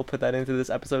I will put that into this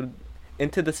episode,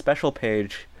 into the special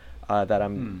page that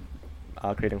I'm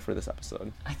creating for this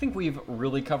episode. I think we've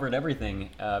really covered everything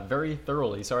very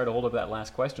thoroughly. Sorry to hold up that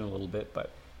last question a little bit, but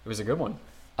it was a good one.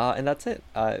 And that's it.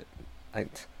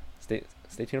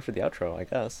 Stay tuned for the outro, I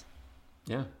guess.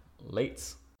 Yeah,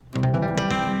 lates.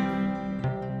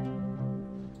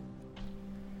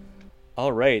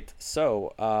 All right.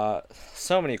 So,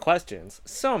 so many questions,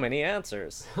 so many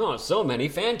answers. Oh, so many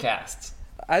fancasts.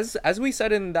 As we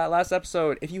said in that last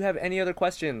episode, if you have any other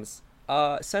questions,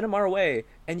 send them our way,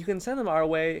 and you can send them our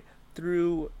way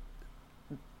through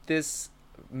this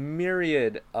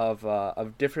myriad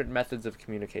of different methods of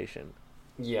communication.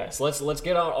 Yes, let's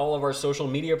get out all of our social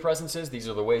media presences. These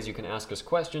are the ways you can ask us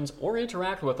questions or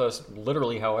interact with us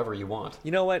literally however you want.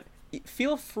 You know what?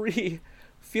 Feel free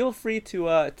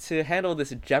to handle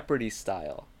this Jeopardy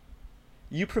style.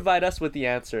 You provide us with the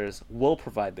answers, we'll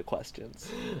provide the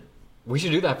questions. We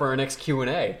should do that for our next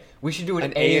Q&A. We should do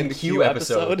an A A and and Q Q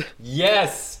episode. episode?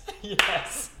 Yes!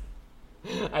 Yes!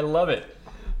 I love it.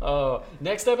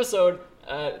 Next episode,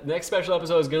 next special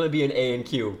episode is going to be an A and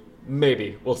Q.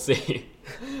 Maybe. We'll see.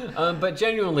 But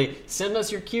genuinely, send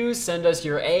us your Qs, send us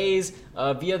your As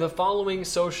via the following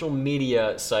social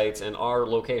media sites and our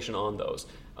location on those.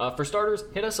 For starters,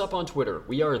 hit us up on Twitter.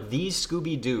 We are The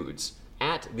Scooby Dudes,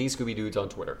 at The Scooby Dudes on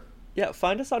Twitter. Yeah,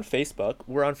 find us on Facebook.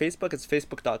 We're on Facebook. It's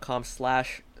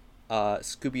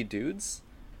facebook.com/ScoobyDudes.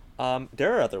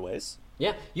 There are other ways.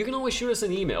 Yeah, you can always shoot us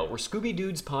an email. We're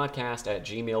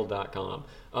scoobydudespodcast@gmail.com.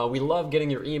 We love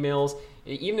getting your emails.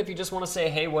 Even if you just want to say,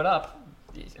 hey, what up?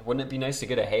 Wouldn't it be nice to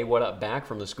get a hey, what up back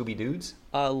from the Scooby Dudes?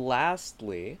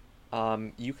 Lastly,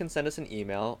 you can send us an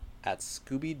email at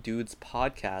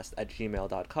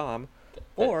scoobydudespodcast@gmail.com.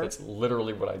 That's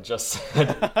literally what I just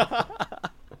said.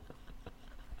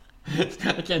 I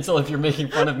can't tell if you're making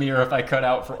fun of me or if I cut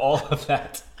out for all of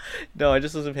that. No, I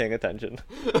just wasn't paying attention.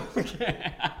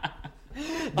 Okay.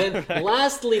 Then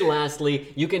lastly,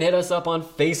 you can hit us up on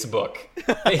Facebook.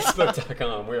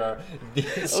 Facebook.com. We are the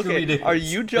Scooby Dudes. Okay, are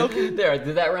you joking? There,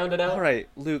 did that round it out? All right,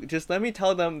 Luke, just let me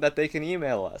tell them that they can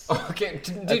email us. Okay,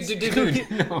 dude.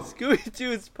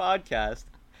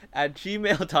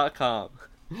 ScoobyDudesPodcast@gmail.com.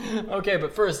 Okay,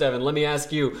 but first, Evan, let me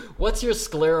ask you, what's your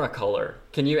sclera color?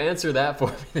 Can you answer that for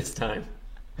me this time?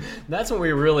 That's what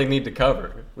we really need to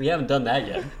cover. We haven't done that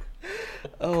yet.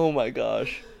 Oh my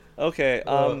gosh. Okay.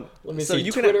 Let me so see.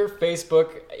 you Twitter,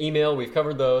 Facebook, email. We've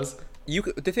covered those.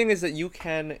 The thing is that you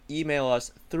can email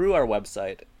us through our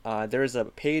website. There is a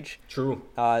page. True.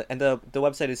 And the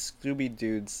website is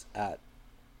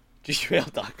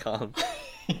scoobydudes@gmail.com.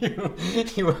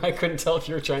 I couldn't tell if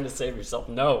you were trying to save yourself.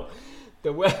 No.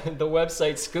 The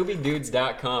website,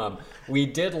 scoobydudes.com. We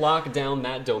did lock down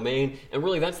that domain, and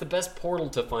really that's the best portal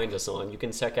to find us on. You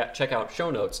can check out show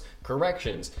notes,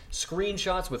 corrections,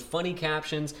 screenshots with funny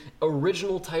captions,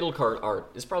 original title card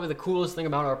art. Is probably the coolest thing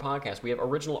about our podcast. We have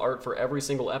original art for every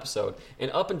single episode,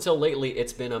 and up until lately,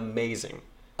 it's been amazing.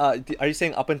 Are you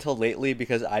saying up until lately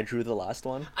because I drew the last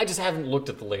one? I just haven't looked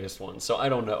at the latest one, so I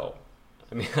don't know.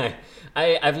 I mean,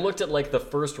 I've looked at like the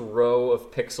first row of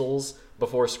pixels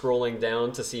before scrolling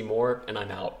down to see more, and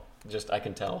I'm out. I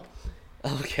can tell.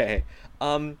 Okay.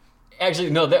 Actually,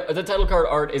 no. The title card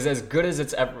art is as good as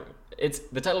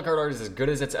the title card art is as good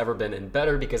as it's ever been, and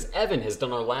better because Evan has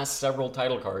done our last several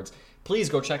title cards. Please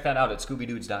go check that out at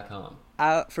scoobydudes.com.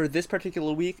 For this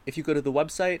particular week, if you go to the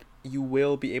website, you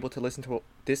will be able to listen to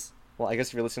this. Well, I guess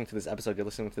if you're listening to this episode, you're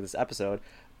listening to this episode,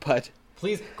 but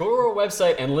please go to our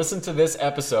website and listen to this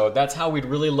episode. That's how we'd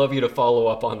really love you to follow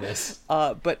up on this.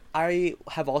 But I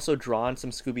have also drawn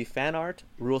some Scooby fan art,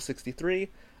 Rule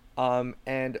 63,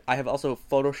 and I have also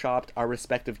photoshopped our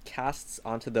respective casts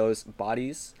onto those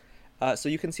bodies. So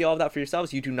you can see all of that for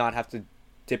yourselves. You do not have to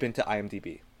dip into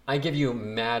IMDb. I give you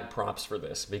mad props for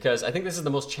this because I think this is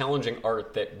the most challenging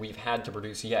art that we've had to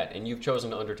produce yet, and you've chosen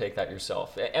to undertake that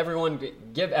yourself. Everyone,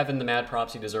 give Evan the mad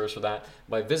props he deserves for that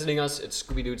by visiting us at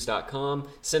scoobydudes.com.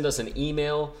 Send us an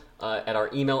email at our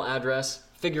email address.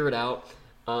 Figure it out.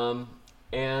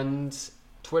 And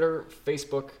Twitter,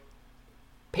 Facebook,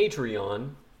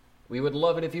 Patreon. We would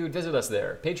love it if you would visit us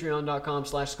there.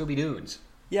 Patreon.com/ScoobyDudes.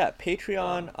 Yeah,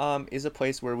 Patreon is a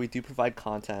place where we do provide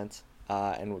content.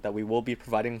 And that we will be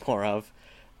providing more of,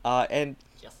 and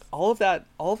yes. all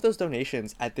of those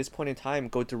donations at this point in time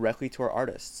go directly to our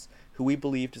artists, who we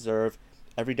believe deserve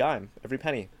every dime, every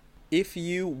penny. If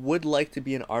you would like to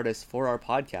be an artist for our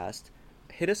podcast,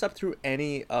 hit us up through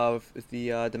any of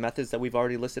the methods that we've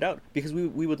already listed out, because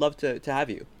we would love to have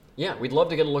you. Yeah, we'd love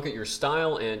to get a look at your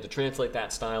style and to translate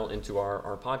that style into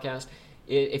our podcast.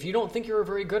 If you don't think you're a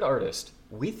very good artist,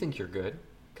 we think you're good.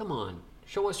 Come on,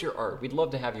 show us your art. We'd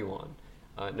love to have you on.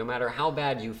 No matter how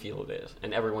bad you feel it is,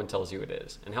 and everyone tells you it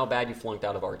is, and how bad you flunked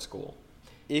out of art school.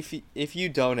 If you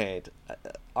donate,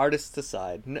 artists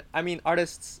aside,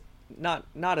 artists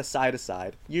not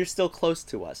aside, you're still close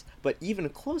to us. But even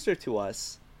closer to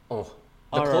us, the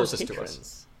are closest our to patrons.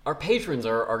 us. Our patrons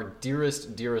are our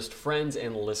dearest friends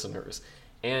and listeners.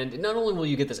 And not only will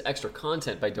you get this extra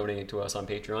content by donating to us on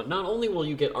Patreon, not only will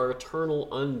you get our eternal,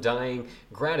 undying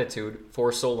gratitude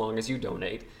for so long as you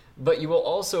donate, but you will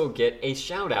also get a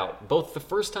shout out. Both the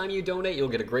first time you donate, you'll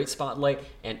get a great spotlight,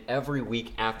 and every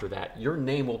week after that, your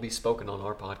name will be spoken on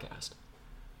our podcast.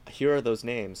 Here are those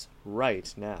names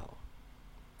right now.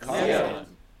 Yeah.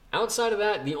 Outside of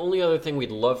that, the only other thing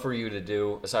we'd love for you to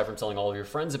do, aside from telling all of your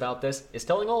friends about this, is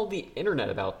telling all of the internet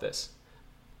about this.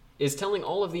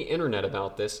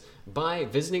 By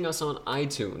visiting us on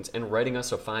iTunes and writing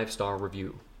us a 5-star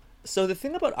review. So the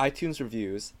thing about iTunes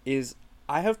reviews is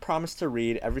I have promised to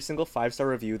read every single 5-star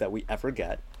review that we ever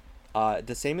get.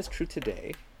 The same is true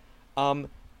today.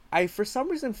 I for some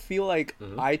reason feel like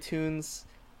iTunes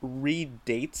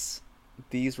redates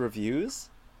these reviews,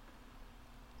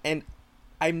 and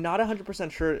I'm not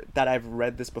 100% sure that I've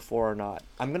read this before or not.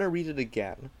 I'm going to read it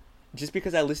again, just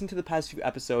because I listened to the past few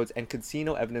episodes and could see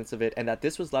no evidence of it, and that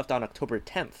this was left on October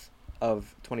 10th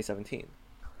of 2017.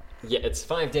 Yeah, it's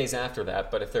 5 days after that,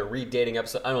 but if they're redating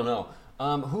episode, I don't know.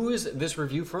 Who is this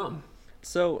review from?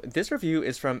 So this review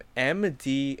is from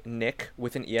MD Nick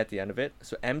with an E at the end of it.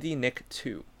 So MD Nick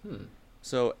 2.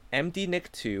 So MD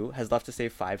Nick 2 has left us a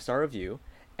 5-star review,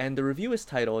 and the review is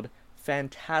titled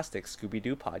Fantastic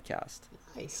Scooby-Doo Podcast.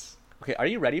 Nice. Okay, are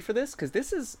you ready for this? Because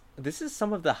this is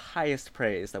some of the highest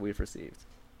praise that we've received.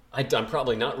 I'm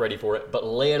probably not ready for it, but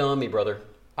lay it on me, brother.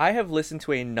 I have listened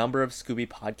to a number of Scooby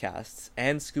podcasts,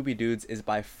 and Scooby Dudes is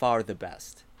by far the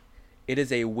best. It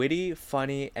is a witty,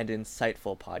 funny, and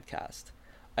insightful podcast.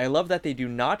 I love that they do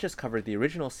not just cover the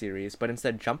original series, but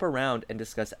instead jump around and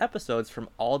discuss episodes from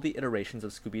all the iterations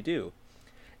of Scooby-Doo.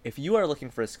 If you are looking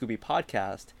for a Scooby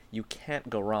podcast, you can't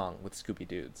go wrong with Scooby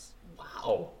Dudes.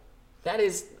 Wow.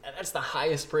 That's the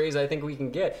highest praise I think we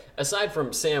can get. Aside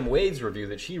from Sam Wade's review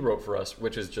that she wrote for us,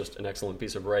 which is just an excellent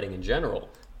piece of writing in general,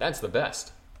 that's the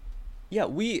best. Yeah,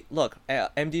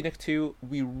 MD Nick 2,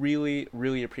 we really,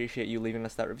 really appreciate you leaving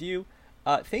us that review.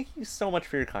 Thank you so much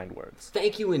for your kind words.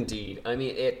 Thank you indeed. I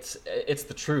mean, it's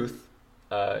the truth.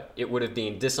 It would have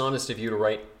been dishonest of you to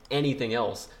write anything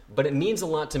else, but it means a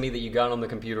lot to me that you got on the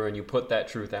computer and you put that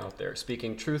truth out there,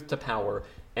 speaking truth to power.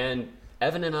 And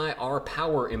Evan and I are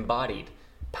power embodied,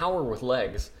 power with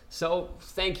legs. So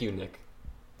thank you, Nick,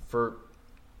 for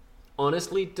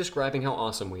honestly describing how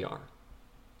awesome we are.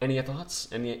 Any thoughts?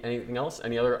 Anything else?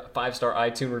 Any other 5-star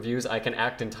iTunes reviews I can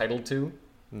act entitled to?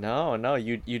 No,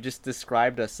 you just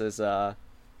described us as the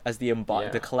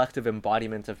collective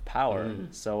embodiment of power.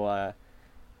 So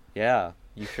yeah,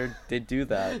 you sure did do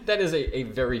that. That is a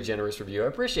very generous review. I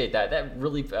appreciate that. That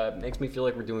really makes me feel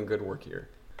like we're doing good work here.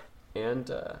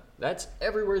 And that's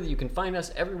everywhere that you can find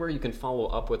us, everywhere you can follow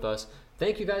up with us.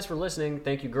 Thank you guys for listening.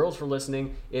 Thank you girls for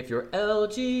listening. If you're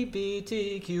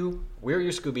LGBTQ, we're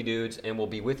your Scooby Dudes, and we'll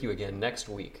be with you again next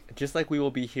week. Just like we will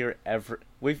be here I've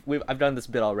done this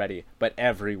bit already, but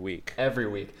every week. Every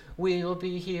week. We'll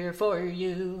be here for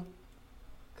you,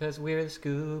 'cause we're the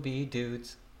Scooby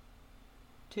Dudes.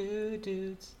 2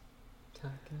 dudes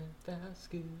talking about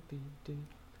Scooby Doo.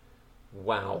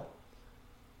 Wow.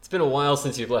 It's been a while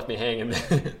since you've left me hanging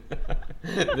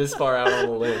this far out on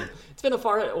a limb. It's been a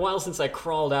while since I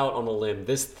crawled out on a limb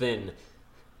this thin.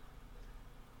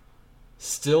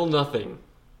 Still nothing.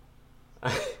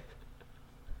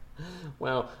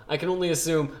 Well, I can only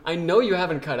assume. I know you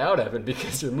haven't cut out, Evan,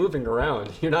 because you're moving around.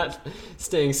 You're not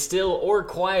staying still or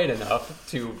quiet enough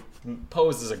to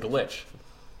pose as a glitch.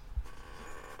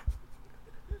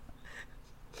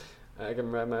 I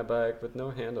can ride my bike with no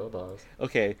handlebars.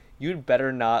 Okay, you'd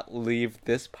better not leave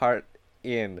this part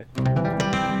in.